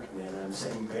African American man and I'm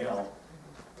setting bail,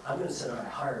 I'm going to set a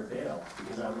higher bail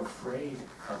because I'm afraid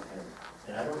of him.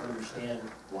 And I don't understand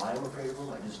why I'm afraid of him,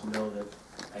 I just know that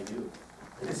I do.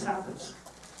 And this happens.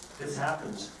 This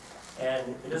happens.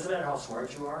 And it doesn't matter how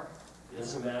smart you are. It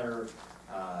doesn't matter,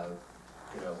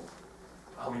 you know,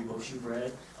 how many books you've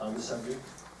read on the subject.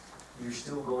 You're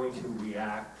still going to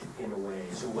react in a way.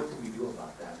 So what do we do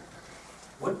about that?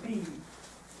 What the,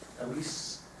 at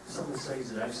least some of the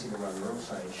studies that I've seen around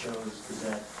neuroscience shows is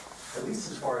that, at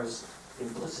least as far as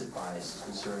implicit bias is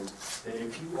concerned, that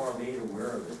if you are made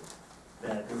aware of it,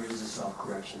 that there is a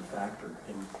self-correction factor.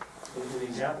 And in the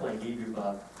example I gave you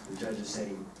about the judges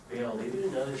setting bail, they did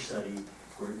another study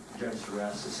where judges were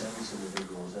asked to sentence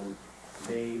individuals, and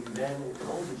they then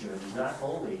told the judges not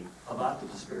only about the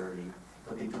disparity,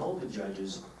 but they told the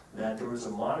judges that there was a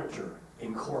monitor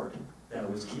in court that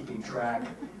was keeping track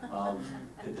of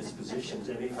the dispositions,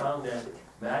 and they found that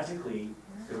magically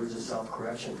there was a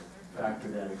self-correction factor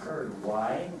that occurred.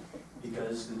 Why?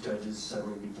 Because the judges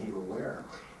suddenly became aware.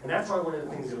 And that's why one of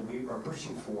the things that we are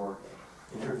pushing for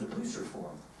in terms of police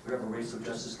reform, we have a racial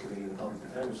justice committee in the Public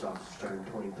Defender's Office starting in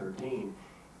 2013,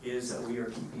 is that we are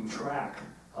keeping track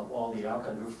of all the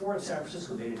outcomes. Before in San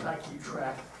Francisco, they did not keep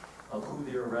track of who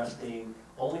they're arresting,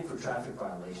 only for traffic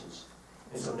violations.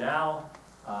 And so now,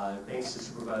 thanks to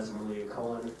Supervisor Malia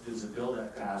Cohen, there's a bill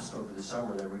that passed over the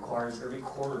summer that requires every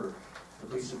quarter the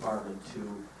police department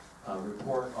to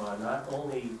report on not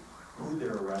only who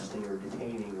they're arresting or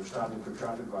detaining or stopping for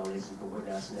traffic violations, but what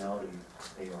nationality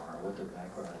they are, what their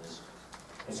background is.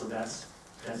 And so that's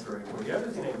very important. The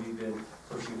other thing that we've been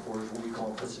pushing for is what we call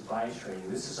implicit bias training.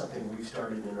 This is something we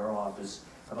started in our office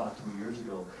about 3 years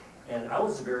ago. And I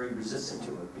was very resistant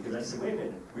to it because I said, wait a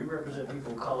minute, we represent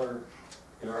people of color,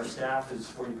 and our staff is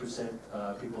 40%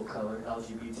 people of color,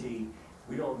 LGBT.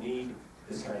 We don't need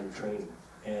this kind of training.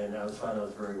 And I found I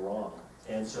was very wrong.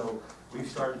 And so we've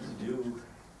started to do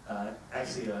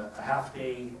actually a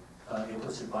half-day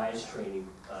implicit bias training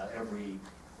every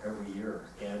year.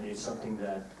 And it's something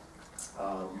that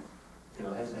you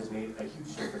know, has made a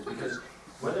huge difference, because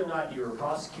whether or not you're a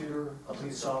prosecutor, a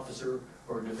police officer,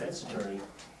 or a defense attorney,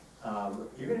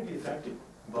 you're going to be affected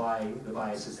by the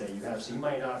biases that you have. So you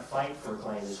might not fight for a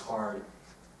client as hard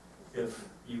if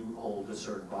you hold a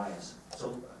certain bias.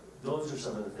 So those are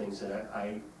some of the things that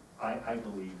I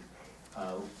believe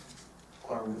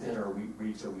are within our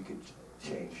reach that we could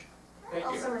change. Thank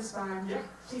you. Also respond. Yeah.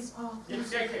 Please, Paul.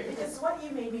 Yes, Because what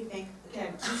you made me think,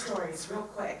 again, 2 stories, real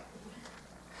quick.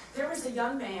 There was a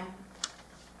young man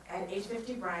at age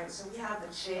 50 Bryant, so we have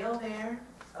the jail there.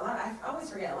 I always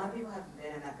forget, a lot of people haven't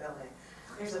been in that building.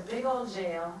 There's a big old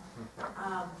jail,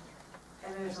 and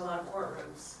then there's a lot of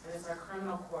courtrooms, and it's our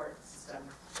criminal court system.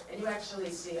 And you actually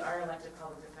see our elected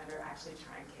public defender actually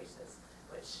trying cases,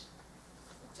 which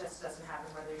just doesn't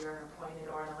happen whether you're an appointed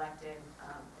or an elected,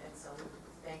 and so we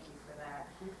thank you for that.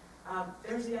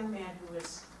 There's a young man who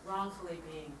was wrongfully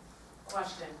being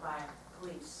questioned by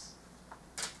police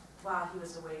while he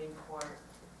was awaiting court.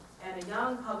 And a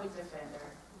young public defender,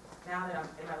 now that I'm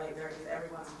in my late 30s,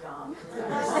 everyone's young.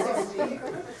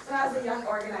 So I was a young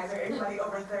organizer, everybody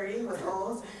over 30 was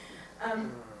old.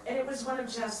 And it was one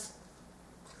of Jeff's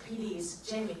PDs,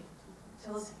 Jamie,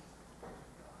 to listen.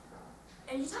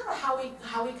 And you talk about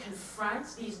how we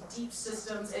confront these deep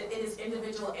systems. It is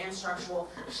individual and structural.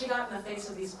 She got in the face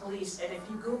of these police, and if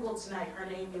you Google tonight her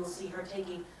name, you'll see her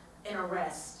taking an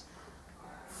arrest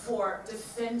for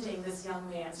defending this young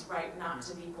man's right not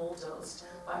to be bulldozed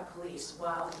by police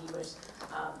while he was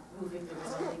moving through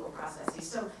his own legal processes.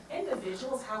 So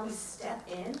individuals, how we step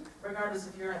in, regardless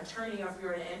if you're an attorney or if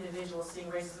you're an individual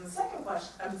seeing racism.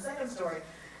 The second story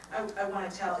I want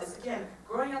to tell is, again,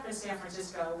 growing up in San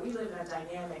Francisco, we live in a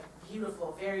dynamic,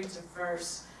 beautiful, very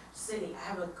diverse city. I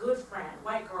have a good friend,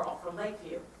 white girl from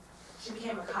Lakeview. She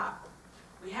became a cop.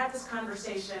 We had this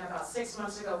conversation about 6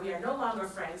 months ago. We are no longer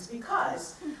friends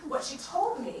because what she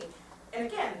told me, and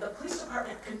again, the police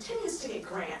department continues to get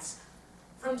grants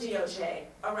from DOJ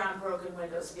around broken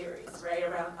windows theories, right?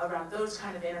 Around those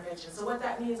kind of interventions. So what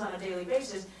that means on a daily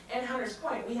basis, and Hunter's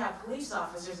point, we have police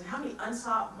officers, and how many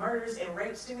unsolved murders and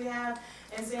rapes do we have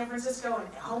in San Francisco,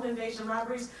 and home invasion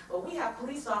robberies? Well, we have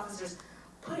police officers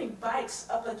putting bikes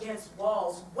up against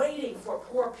walls, waiting for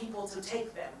poor people to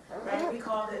take them, right? We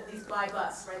call it these by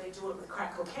bus, right? They do it with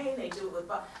crack cocaine, they do it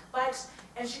with bikes.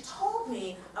 And she told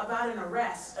me about an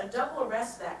arrest, a double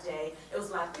arrest that day. It was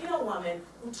a Latino woman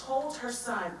who told her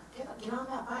son, get on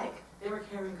that bike. They were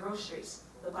carrying groceries.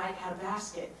 The bike had a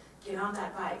basket. Get on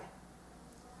that bike.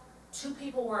 2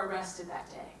 people were arrested that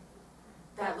day.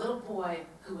 that little boy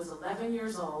who was 11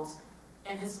 years old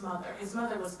and his mother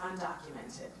was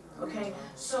undocumented, okay?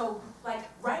 So, like,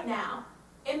 right now,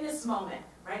 in this moment,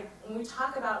 right, when we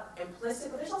talk about implicit,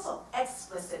 but there's also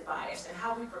explicit bias in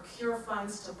how we procure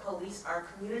funds to police our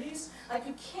communities, like,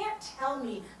 you can't tell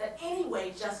me that any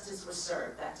way justice was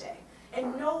served that day.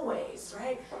 In no ways,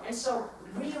 right? And so,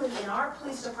 really, in our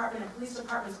police department and police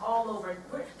departments all over,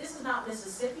 this is not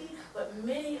Mississippi, but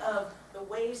many of the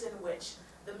ways in which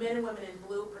the men and women in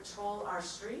blue patrol our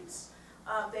streets,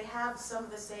 they have some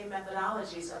of the same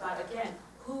methodologies about, again,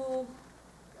 who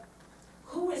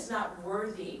is not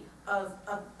worthy of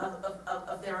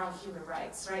their own human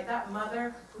rights, right? That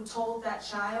mother who told that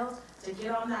child to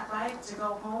get on that bike to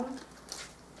go home,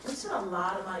 we spent a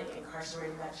lot of money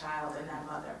incarcerating that child and that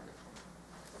mother.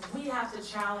 We have to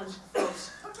challenge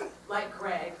folks like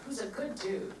Greg, who's a good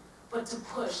dude, but to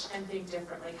push and think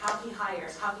differently, how he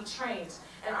hires, how he trains,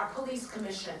 and our police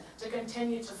commission to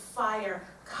continue to fire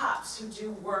cops who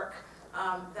do work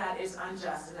that is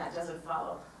unjust and that doesn't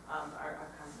follow our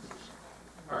Constitution.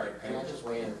 All right, can I just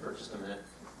weigh in for just a minute?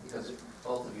 Because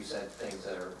both of you said things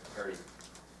that are very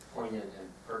poignant and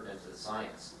pertinent to the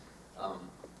science.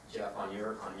 Jeff, on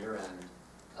your end,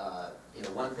 you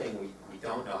know, one thing we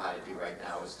don't know how to do right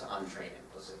now is to untrain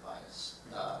implicit bias.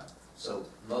 So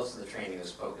most of the training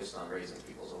is focused on raising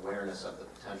people's awareness of the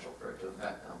potential for it to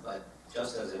affect them. But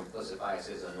just as implicit bias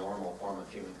is a normal form of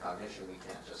human cognition, we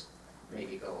can't just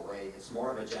make it go away. It's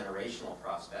more of a generational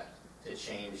prospect to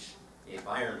change the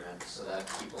environment so that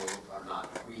people are not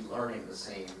relearning the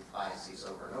same biases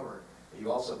over and over. But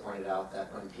you also pointed out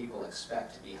that when people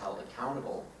expect to be held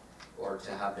accountable or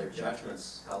to have their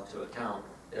judgments held to account,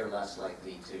 they're less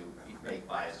likely to make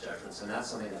biased judgments. And that's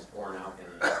something that's borne out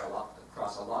in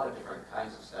across a lot of different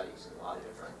kinds of studies and a lot of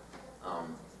different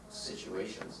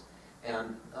situations.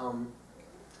 And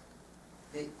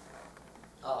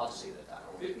I'll just leave it at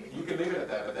that. You can leave it at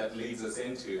that, but that leads us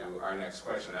into our next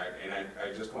question.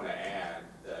 I just want to add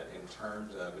that in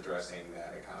terms of addressing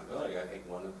that accountability, I think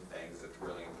one of the things that's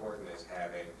really important is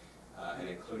having an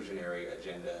inclusionary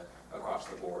agenda across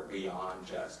the board beyond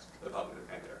just the public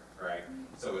defender, right?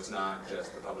 So it's not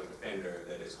just the public defender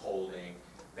that is holding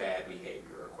bad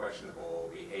behavior or questionable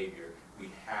behavior. We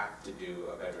have to do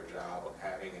a better job of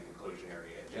having an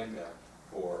inclusionary agenda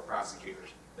for prosecutors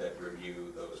that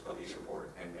review those police reports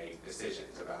and make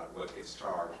decisions about what gets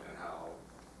charged and how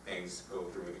things go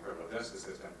through the criminal justice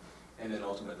system. And then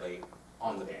ultimately,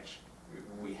 on the bench.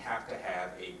 We have to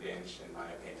have a bench, in my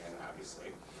opinion,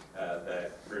 obviously,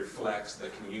 that reflects the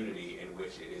community in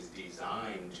which it is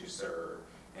designed to serve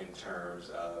in terms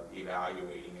of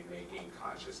evaluating and making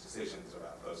conscious decisions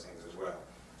about those things as well.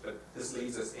 But this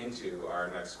leads us into our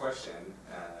next question,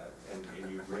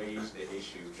 and you raised the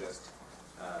issue just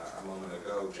a moment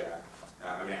ago, Jack.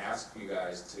 I'm going to ask you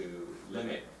guys to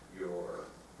limit your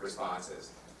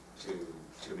responses to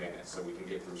 2 minutes so we can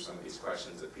get through some of these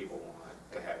questions that people want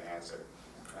to have answered.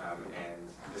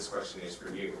 And this question is for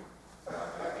you.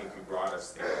 I think you brought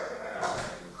us there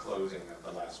in closing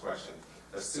of the last question.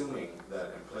 Assuming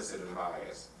that implicit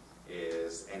bias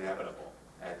is inevitable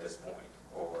at this point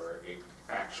or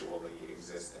factually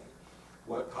existing,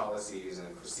 what policies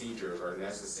and procedures are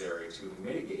necessary to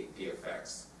mitigate the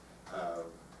effects of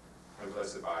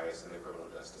implicit bias in the criminal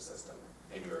justice system,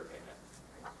 in your opinion,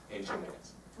 in 2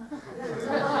 minutes?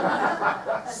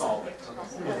 Solve it.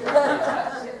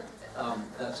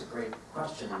 That's a great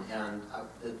question, and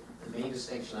the main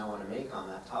distinction I want to make on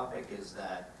that topic is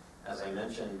that, as I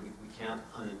mentioned, we can't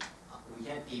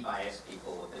de-bias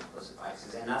people with implicit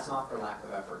biases, and that's not for lack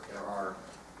of effort.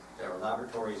 There are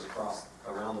laboratories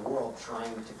around the world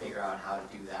trying to figure out how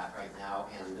to do that right now,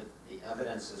 and the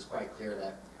evidence is quite clear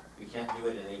that we can't do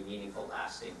it in a meaningful,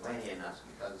 lasting way, and that's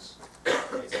because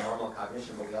it's normal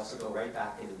cognition, but we also go right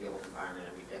back into the old environment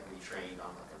and we get retrained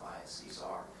on what the biases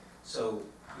are. So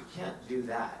we can't do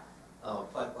that,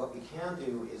 but what we can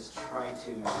do is try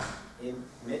to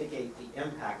mitigate the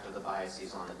impact of the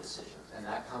biases on the decisions, and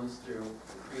that comes through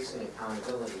increasing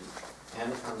accountability,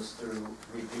 and it comes through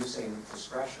reducing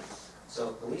discretion. So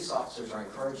if police officers are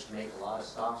encouraged to make a lot of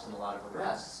stops and a lot of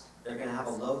arrests, they're going to have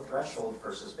a low threshold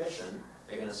for suspicion.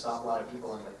 They're going to stop a lot of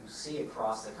people, and what you see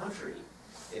across the country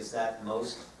is that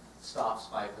most stops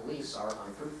by police are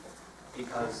unfruitful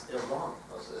because they're wrong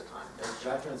most of the time. Their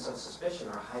judgments of suspicion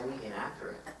are highly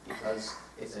inaccurate because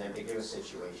it's an ambiguous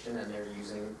situation and they're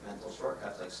using mental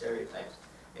shortcuts like stereotypes.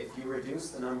 If you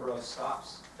reduce the number of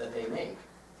stops that they make,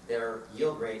 their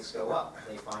yield rates go up.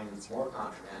 They find more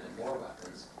contraband and more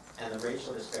weapons, and the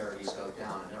racial disparities go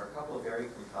down. And there are a couple of very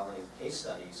compelling case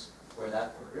studies where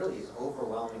that really is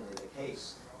overwhelmingly the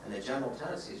case. And the general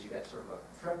tendency is you get sort of a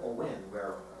triple win,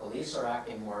 where police are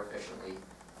acting more efficiently,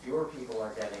 fewer people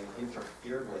are getting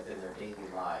interfered with in their daily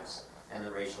lives, and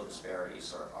the racial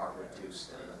disparities are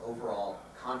reduced. And the overall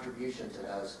contribution to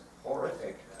those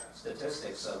horrific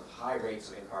statistics of high rates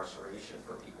of incarceration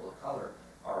for people of color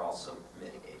are also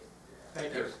mitigated.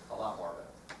 Thank you. There's a lot more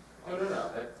of it. No.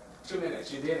 2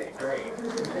 minutes, you did it, great.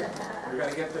 We're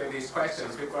gonna get through these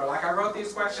questions. People are like, I wrote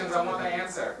these questions, I want the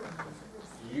answer.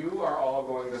 You are all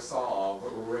going to solve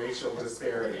racial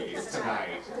disparities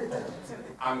tonight.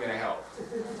 I'm gonna help.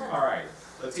 All right,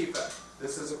 Lateefah,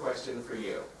 this is a question for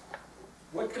you.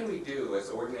 What can we do as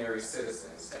ordinary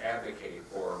citizens to advocate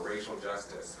for racial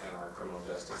justice in our criminal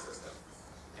justice system?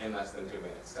 In less than 2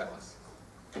 minutes, tell us.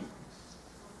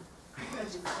 I'm going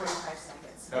to do 45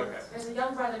 seconds. Okay. There's a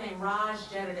young brother named Raj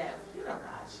Jadadev. You know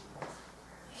Raj.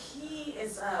 He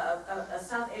is a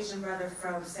South Asian brother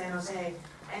from San Jose,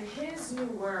 and his new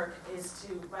work is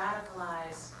to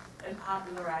radicalize and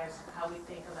popularize how we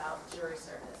think about jury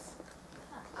service.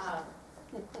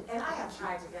 And I have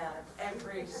tried to get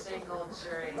every single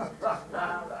jury.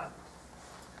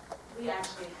 We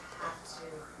actually have to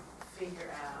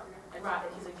figure out, and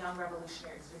he's a young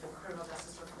revolutionary, he's doing criminal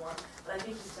justice reform, but I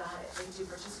think he's got it. They do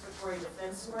participatory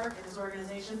defense work in his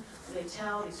organization. They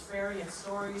tell these Freudian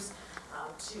stories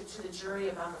to the jury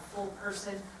about the full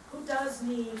person who does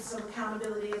need some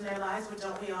accountability in their lives, but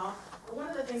don't we all? But one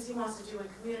of the things he wants to do in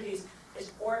communities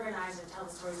is organize and tell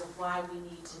the stories of why we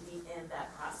need to be in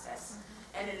that process.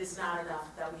 And it is not enough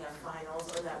that we have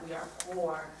finals or that we are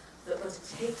poor, but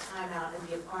to take time out and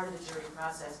be a part of the jury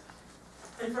process.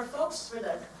 And for folks, for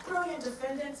the brilliant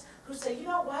defendants who say, you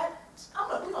know what,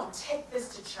 we're going to take this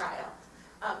to trial.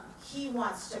 He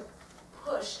wants to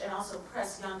push and also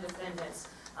press young defendants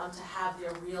to have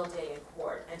their real day in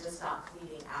court and to stop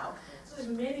pleading out. So there's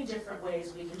many different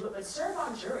ways we can do it, but serve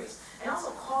on juries and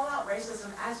also call out racism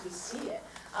as we see it.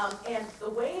 And the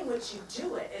way in which you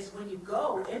do it is when you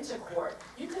go into court,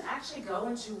 you can actually go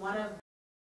into one of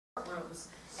the courtrooms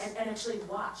and actually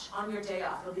watch on your day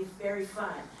off. It'll be very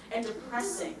fun and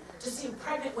depressing to see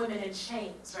pregnant women in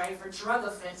chains, right, for drug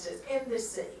offenses in this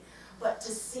city. But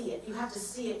to see it, you have to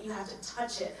see it, you have to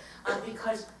touch it,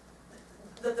 because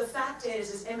the fact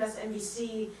is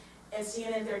MSNBC and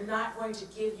CNN, they're not going to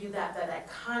give you that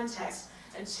context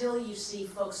until you see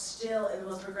folks still in the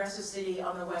most progressive city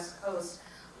on the West Coast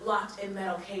locked in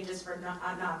metal cages for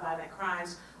nonviolent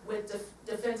crimes with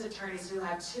defense attorneys who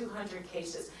have 200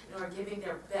 cases and are giving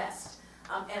their best.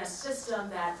 And a system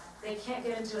that they can't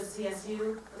get into a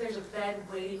CSU, but there's a bed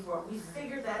waiting for them. We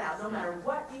figured that out. No matter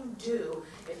what you do,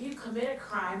 if you commit a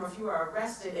crime or if you are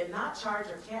arrested and not charged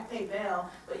or can't pay bail,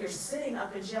 but you're sitting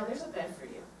up in jail, there's a bed for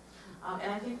you.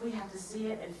 And I think we have to see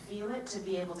it and feel it to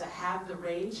be able to have the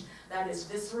rage that is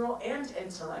visceral and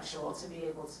intellectual to be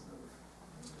able to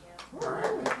move. All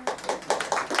right.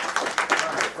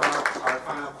 For our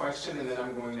final question, and then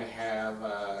I'm going to have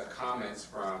comments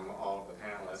from all of the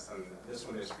panelists, and this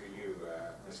one is for you,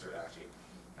 Mr. Adachi.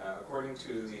 According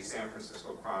to the San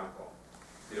Francisco Chronicle,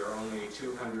 there are only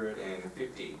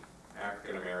 250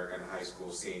 African-American high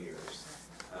school seniors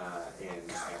in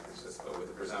San Francisco, with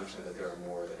the presumption that there are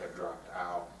more that have dropped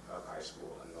out of high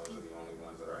school, and those are the only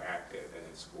ones that are active and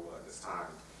in school at this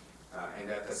time. And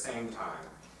at the same time,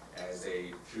 as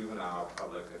a juvenile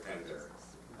public defender,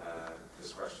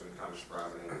 this question comes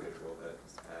from an individual that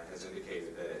has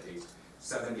indicated that at least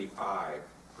 75%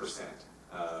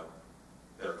 of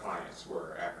their clients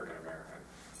were African American.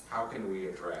 How can we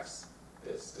address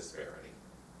this disparity?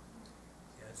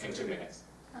 In 2 minutes.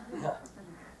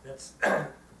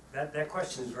 That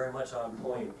question is very much on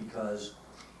point, because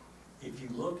if you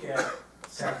look at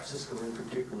San Francisco in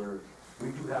particular,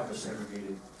 we do have a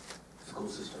segregated school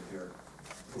system here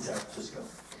in San Francisco.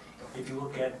 If you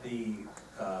look at the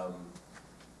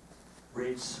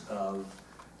rates of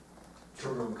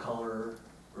children of color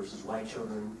versus white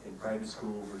children in private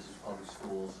school versus public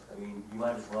schools, I mean, you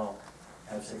might as well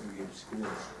have segregated schools.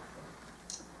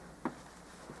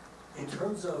 In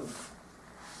terms of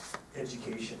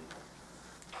education,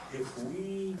 if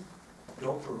we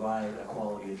don't provide a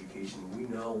quality education, we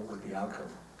know what the outcome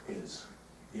is.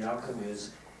 The outcome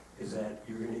is that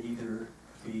you're going to either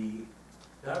be,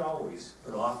 not always,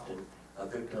 but often, a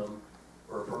victim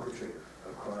or a perpetrator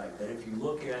of crime. That if you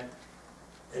look at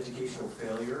educational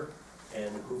failure and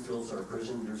who fills our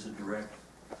prison, there's a direct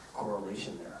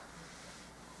correlation there.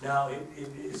 Now,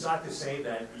 it's not to say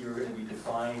that you're going to be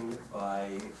defined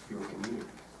by your community.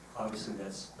 Obviously,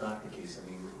 that's not the case. I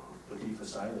mean, Lateefah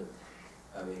Simon,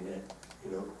 I mean,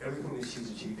 everything that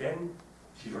she's achieved, and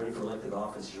she's running for elected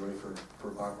office, she's running for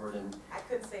Parkwood, and I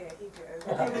couldn't say that he could.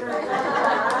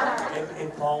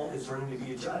 And Paul is running to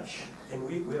be a judge. And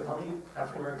we have how many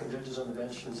African-American judges on the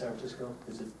bench in San Francisco?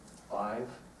 Is it 5?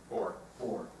 4.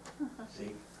 4.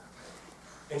 See?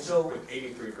 And so, With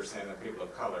 83% of people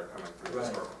of color coming through this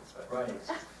Right. program. But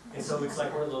right. And so it's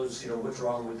like one of those, what's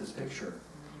wrong with this picture?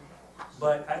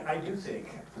 But I do think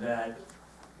that,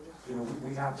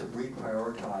 we have to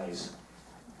reprioritize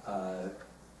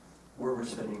where we're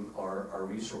spending our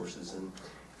resources. And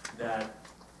that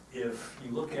if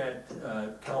you look at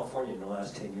California in the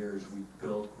last 10 years, we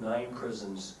built 9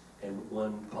 prisons and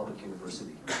 1 public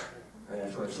university. And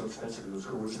that's why it's so expensive to go to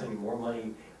school. We're spending more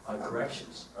money on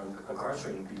corrections, on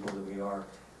incarcerating people than we are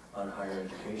on higher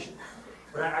education.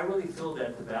 But I really feel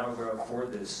that the battleground for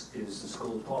this is the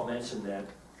schools. Paul mentioned that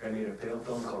I made a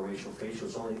film called Racial Facial.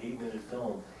 It's only an 8-minute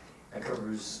film that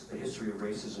covers the history of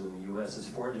racism in the U.S. It's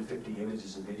 450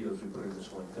 images and videos we put in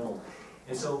this one film.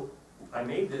 And so I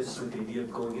made this with the idea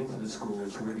of going into the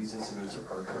schools where these incidents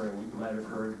are occurring. You might have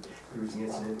heard there was an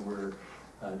incident where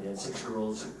they had 6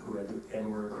 girls who had the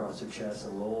N-word across their chest.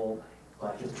 In Lowell,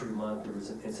 Black History Month, there was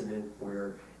an incident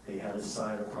where they had a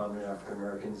sign of prominent African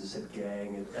Americans that said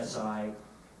gang. At SI,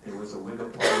 there was a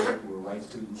wig-up party where white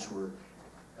students were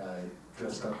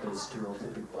dressed up as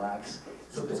stereotypic blacks.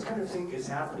 So this kind of thing is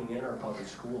happening in our public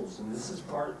schools, and this is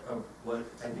part of what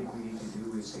I think we need to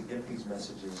do is to get these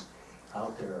messages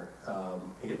out there,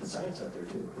 and get the science out there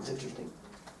too. It's interesting.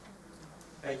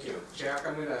 Thank you. Jack,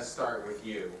 I'm going to start with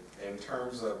you in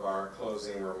terms of our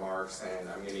closing remarks, and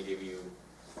I'm going to give you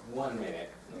 1 minute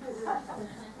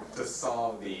to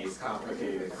solve these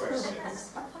complicated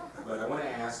questions. But I want to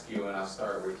ask you, and I'll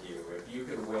start with you, if you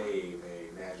could wave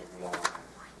a magic wand,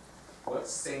 what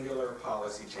singular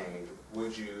policy change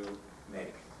would you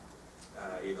make,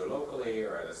 either locally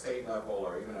or at a state level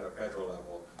or even at a federal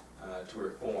level, to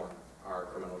reform our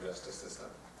criminal justice system?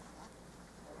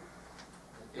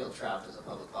 I feel trapped as a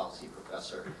public policy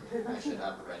professor. I should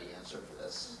have a ready answer for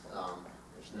this.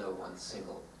 There's no one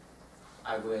single.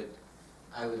 I would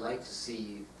like to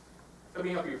see. Let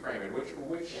me help you frame it.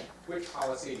 Which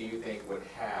policy do you think would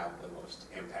have the most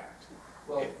impact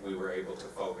if we were able to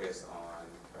focus on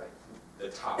the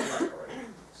top priority?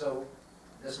 So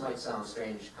this might sound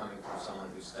strange coming from someone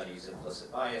who studies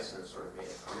implicit bias and sort of made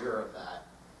a career of that,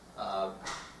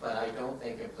 but I don't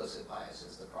think implicit bias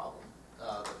is the problem.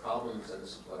 The problems, and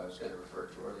this is what I was going to refer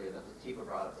to earlier that Lateefah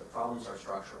brought up, the problems are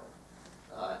structural.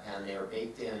 And they are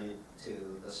baked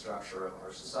into the structure of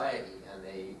our society, and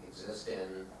they exist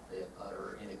in the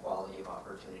utter inequality of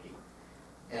opportunity.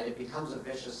 And it becomes a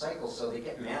vicious cycle, so they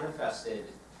get manifested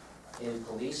in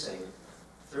policing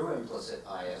through implicit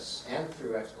bias, and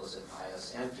through explicit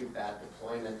bias, and through bad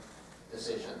deployment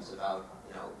decisions about,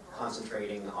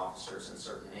 concentrating officers in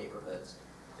certain neighborhoods.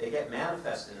 They get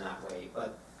manifested in that way,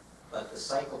 but the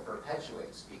cycle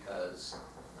perpetuates because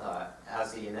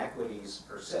as the inequities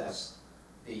persist,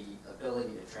 the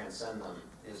ability to transcend them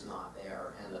is not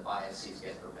there, and the biases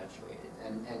get perpetuated.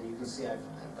 And you can see I've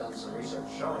done some research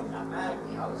showing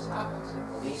mathematically how this happens.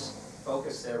 If police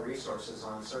focus their resources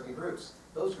on certain groups,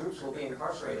 those groups will be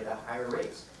incarcerated at higher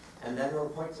rates. And then they'll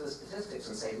point to the statistics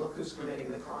and say, look who's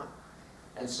committing the crime.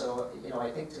 And so, I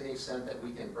think to the extent that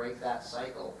we can break that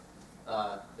cycle,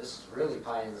 this is really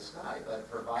pie in the sky,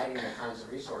 but providing the kinds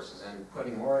of resources and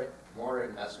putting more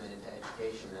investment into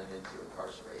education and into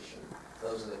incarceration,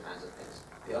 those are the kinds of things.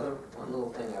 The other one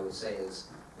little thing I would say is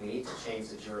we need to change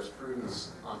the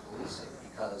jurisprudence on policing,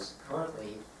 because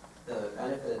currently the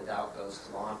benefit of the doubt goes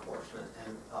to law enforcement,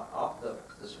 and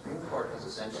the Supreme Court has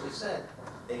essentially said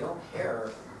they don't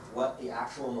care what the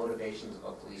actual motivations of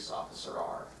a police officer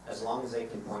are, as long as they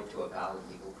can point to a valid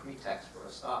legal pretext for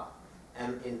a stop.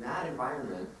 And in that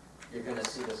environment, you're going to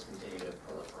see this continue to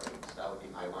proliferate. So that would be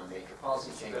my one major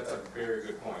policy change. That's a very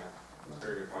good point.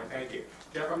 Very good point. Thank you.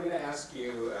 Jeff, I'm going to ask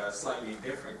you a slightly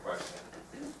different question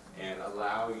and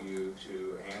allow you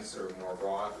to answer more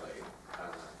broadly.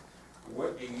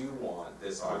 What do you want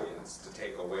this audience to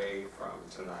take away from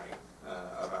tonight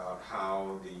about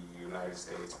how the United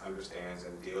States understands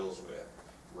and deals with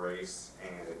race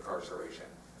and incarceration?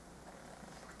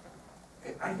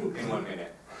 I think in 1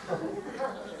 minute.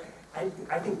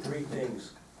 I think 3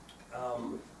 things.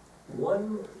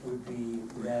 One would be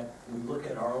that we look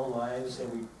at our own lives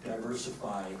and we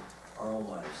diversify our own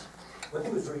lives. One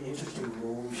thing that was very interesting,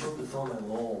 when we showed the film at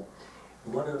Lowell,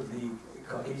 one of the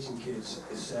Caucasian kids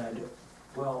said,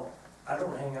 well, I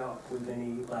don't hang out with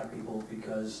any black people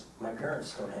because my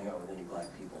parents don't hang out with any black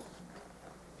people.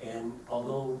 And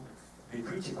although they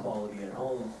preach equality at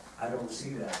home, I don't see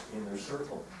that in their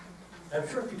circle. I'm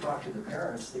sure if you talk to the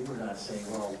parents, they would not say,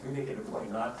 well, we make it a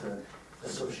point not to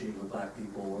associate with black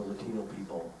people or Latino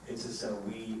people. It's just that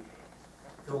we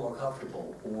feel more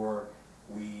comfortable, or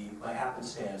we, by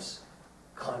happenstance,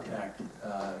 contact with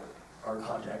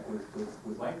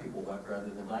white people rather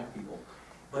than black people.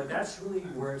 But that's really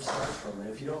where it starts from. And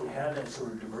if you don't have that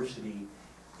sort of diversity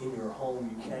in your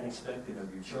home, you can't expect it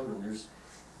of your children. There's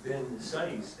been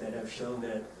studies that have shown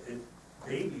that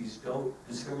babies don't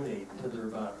discriminate until they're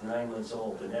about 9 months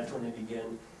old, and that's when they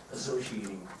begin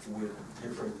associating with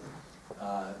different,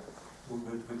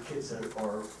 with kids that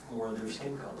are more of their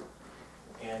skin color.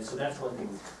 And so that's one thing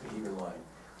to keep in mind.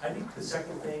 I think the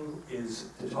second thing is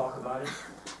to talk about it,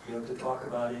 to talk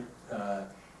about it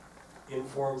in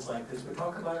forums like this, but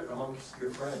talk about it amongst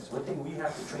your friends. One thing we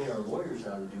have to train our lawyers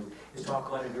now to do is talk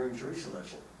about it during jury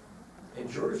selection. And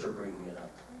jurors are bringing it up.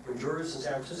 When jurors in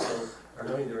San Francisco are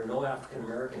knowing there are no African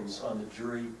Americans on the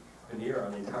jury veneer,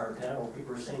 on the entire panel,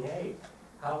 people are saying, hey,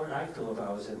 how would I feel if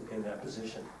I was in that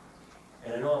position?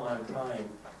 And I know I'm out of time,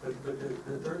 but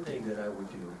the third thing that I would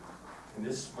do, and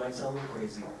this might sound a little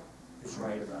crazy, is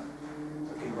write about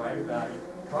it. Okay, write about it,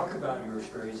 talk about your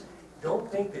experience.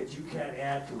 Don't think that you can't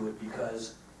add to it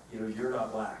because you're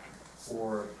not black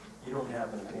or you don't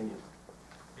have an opinion.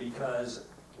 Because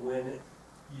when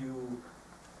you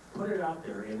put it out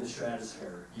there in the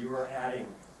stratosphere, you are adding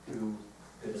to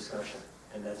the discussion,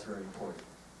 and that's very important.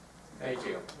 Thank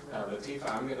you.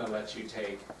 Lateefah, I'm going to let you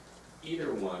take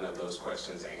either one of those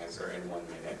questions and answer in 1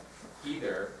 minute.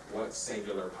 Either what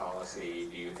singular policy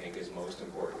do you think is most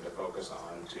important to focus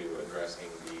on to addressing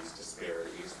these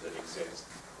disparities that exist,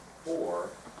 or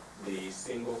the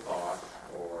single thought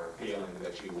or feeling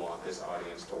that you want this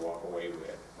audience to walk away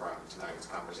with from tonight's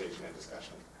conversation and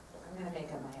discussion? I'm going to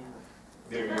make up my own.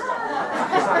 There you go.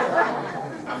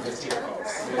 I'm just here,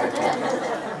 folks.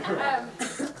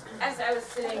 As I was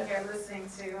sitting here listening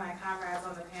to my comrades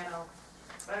on the panel,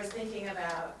 I was thinking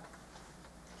about,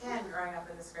 again, growing up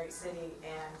in this great city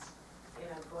and,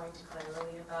 going to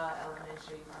Lateefah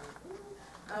Elementary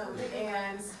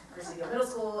and Presidio Middle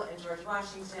School in George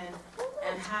Washington,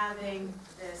 and having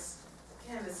this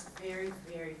very,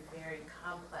 very, very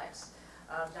complex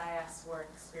diasporic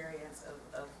experience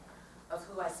of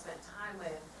who I spent time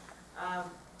with. I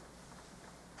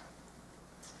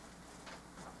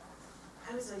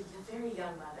was a very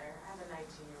young mother. I have a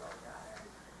 19-year-old daughter,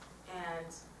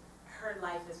 and her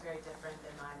life is very different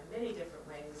than mine in many different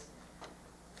ways.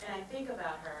 And I think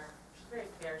about her, she's very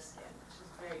fair-skinned.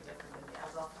 She's very different than me. I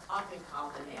was often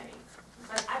called a nanny.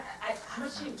 But how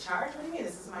much do you charge? What do you mean,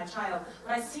 this is my child?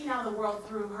 But I see now the world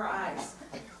through her eyes.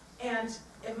 And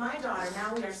if my daughter,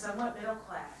 now we are somewhat middle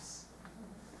class,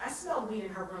 I smelled weed in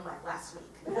her room like last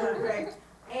week, right?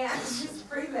 And she's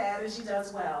pretty bad and she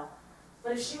does well.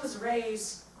 But if she was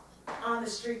raised on the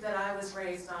street that I was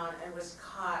raised on and was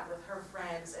caught with her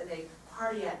friends and they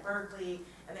party at Berkeley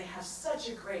and they have such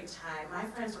a great time. My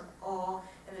friends were all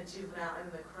in the juvenile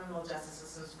and the criminal justice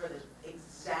systems for the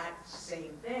exact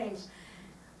same things.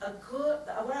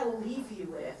 What I will leave you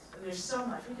with, and there's so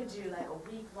much, we could do like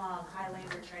a week-long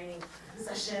Highlander training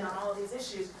session on all of these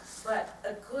issues, but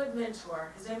a good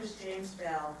mentor, his name is James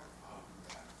Bell.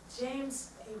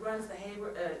 James, he runs the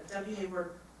W.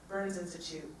 Hayward Burns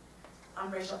Institute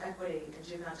on racial equity and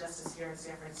juvenile justice here in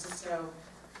San Francisco.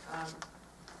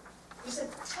 He said,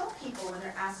 tell people when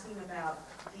they're asking about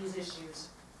these issues,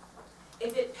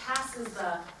 if it passes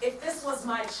the, if this was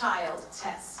my child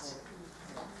test.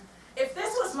 If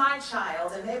this was my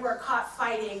child and they were caught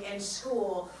fighting in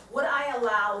school, would I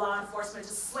allow law enforcement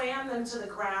to slam them to the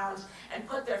ground and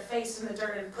put their face in the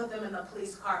dirt and put them in the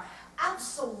police car?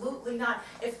 Absolutely not.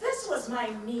 If this was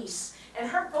my niece and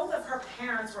both of her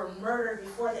parents were murdered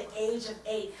before the age of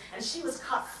 8 and she was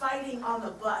caught fighting on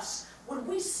the bus, would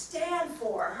we stand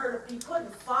for her to be put in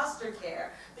foster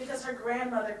care because her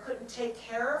grandmother couldn't take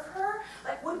care of her?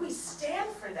 Like, would we stand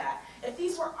for that? If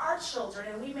these were our children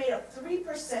and we made up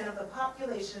 3% of the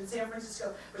population in San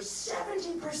Francisco, or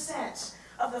 70%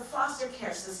 of the foster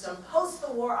care system post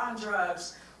the war on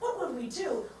drugs, what would we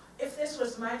do? If this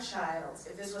was my child,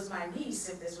 if this was my niece,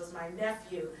 if this was my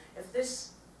nephew, if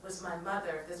this was my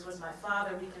mother, if this was my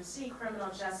father, we can see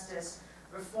criminal justice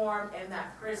reform in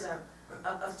that prism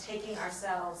of taking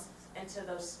ourselves into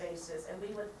those spaces. And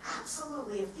we would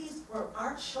absolutely, if these were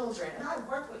our children, and I've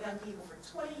worked with young people for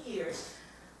 20 years,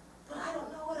 but I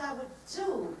don't know what I would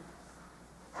do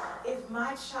if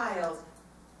my child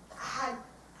had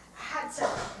to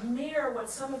mirror what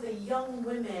some of the young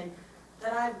women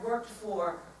that I've worked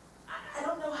for, I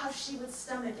don't know how she would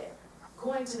stomach it.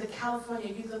 Going to the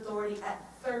California Youth Authority at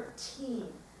 13,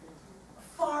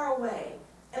 far away,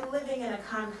 and living in a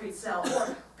concrete cell,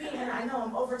 or being, and I know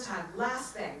I'm over time,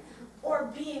 last thing,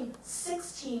 or being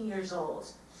 16 years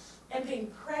old and being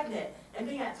pregnant and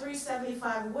being at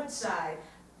 375 Woodside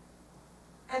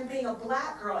and being a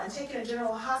black girl and taking a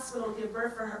general hospital to give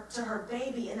birth to her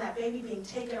baby and that baby being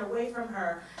taken away from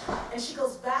her. And she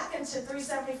goes back into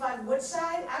 375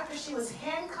 Woodside after she was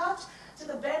handcuffed to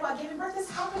the bed while giving birth. This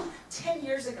happened 10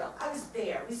 years ago. I was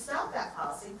there. We stopped that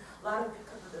policy. A lot of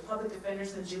the public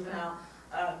defenders in the juvenile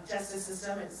justice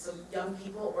system and some young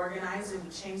people organized and we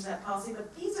changed that policy.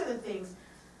 But these are the things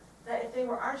that if they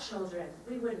were our children,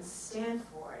 we wouldn't stand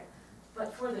for it.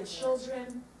 But for the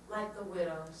children, like the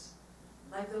widows,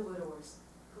 like the widowers,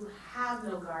 who have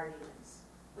no guardians,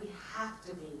 we have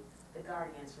to be the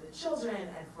guardians for the children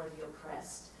and for the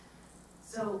oppressed.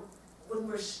 So when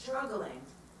we're struggling,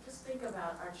 just think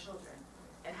about our children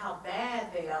and how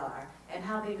bad they are and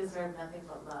how they deserve nothing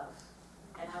but love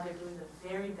and how they're doing the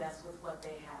very best with what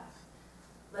they have.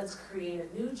 Let's create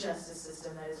a new justice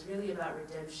system that is really about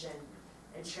redemption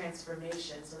and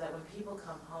transformation so that when people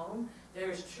come home, there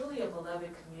is truly a beloved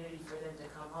community for them to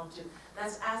come home to.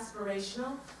 That's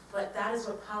aspirational, but that is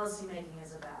what policymaking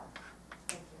is about.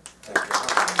 Thank you. Thank you.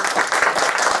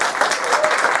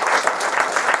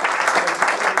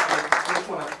 I just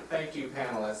want to thank you,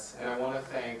 panelists, and I want to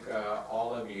thank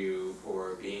all of you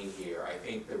for being here. I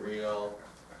think the real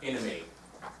enemy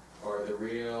or the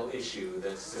real issue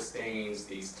that sustains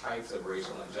these types of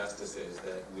racial injustices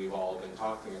that we've all been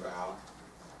talking about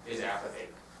is apathy.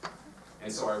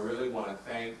 And so I really want to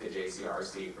thank the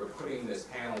JCRC for putting this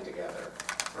panel together,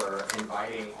 for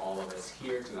inviting all of us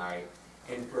here tonight,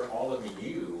 and for all of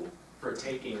you for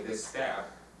taking this step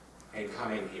and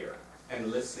coming here and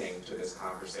listening to this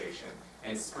conversation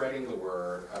and spreading the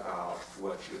word about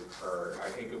what you've heard. I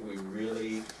think if we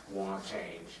really want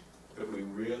change, if we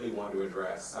really want to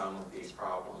address some of these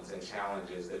problems and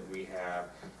challenges that we have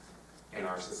in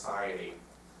our society,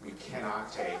 we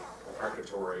cannot take a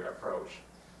precatory approach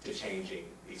to changing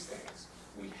these things.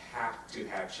 We have to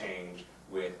have change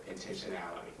with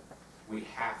intentionality. We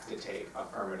have to take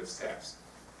affirmative steps.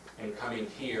 And coming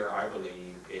here, I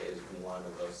believe, is one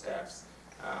of those steps.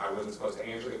 I wasn't supposed to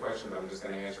answer the question, but I'm just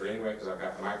going to answer it anyway because I've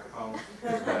got the microphone.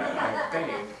 But I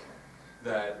think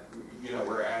that, you know,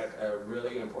 we're at a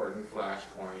really important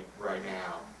flashpoint right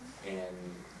now in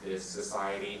this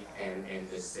society and in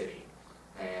this city.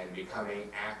 And becoming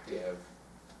active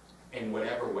in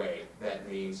whatever way that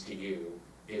means to you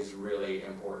is really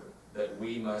important. That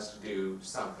we must do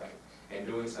something. And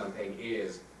doing something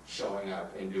is showing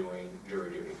up and doing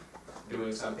jury duty.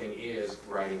 Doing something is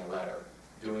writing a letter.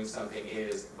 Doing something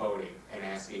is voting and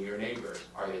asking your neighbors,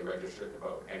 are they registered to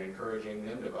vote, and encouraging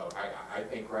them to vote. I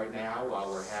think right now, while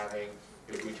we're having,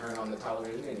 if we turn on the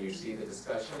television and you see the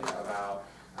discussion about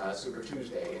Super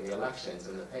Tuesday and the elections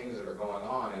and the things that are going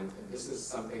on, and this is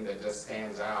something that just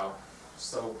stands out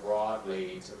so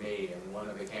broadly to me, and one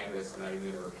of the candidates, and I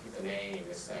need to repeat the name,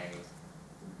 is saying,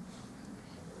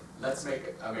 let's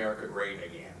make America great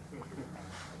again.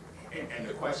 And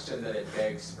the question that it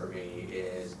begs for me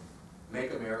is,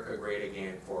 make America great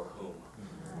again for whom?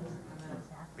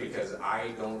 Because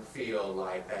I don't feel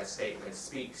like that statement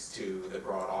speaks to the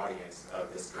broad audience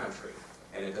of this country.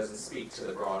 And it doesn't speak to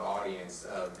the broad audience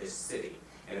of this city.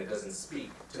 And it doesn't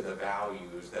speak to the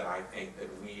values that I think that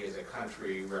we as a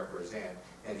country represent.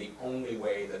 And the only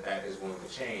way that that is going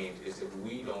to change is if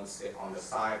we don't sit on the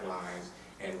sidelines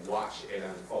and watch it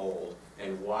unfold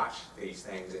and watch these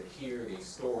things and hear these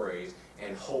stories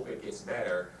and hope it gets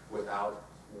better without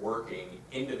working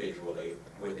individually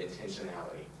with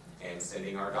intentionality and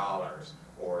sending our dollars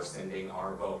or sending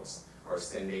our votes or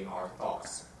sending our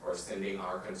thoughts or sending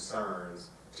our concerns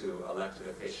to elected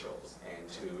officials and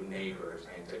to neighbors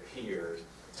and to peers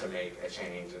to make a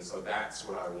change. And so that's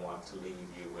what I want to leave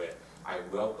you with. I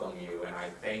welcome you and I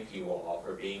thank you all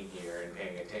for being here and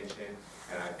paying attention,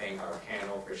 and I thank our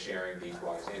panel for sharing these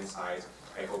wise insights.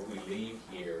 I hope we leave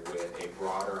here with a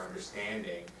broader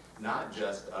understanding, not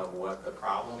just of what the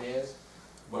problem is,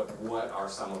 but what are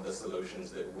some of the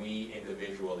solutions that we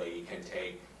individually can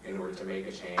take in order to make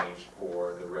a change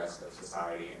for the rest of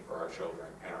society and for our children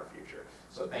and our future.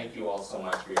 So thank you all so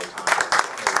much for your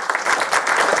time.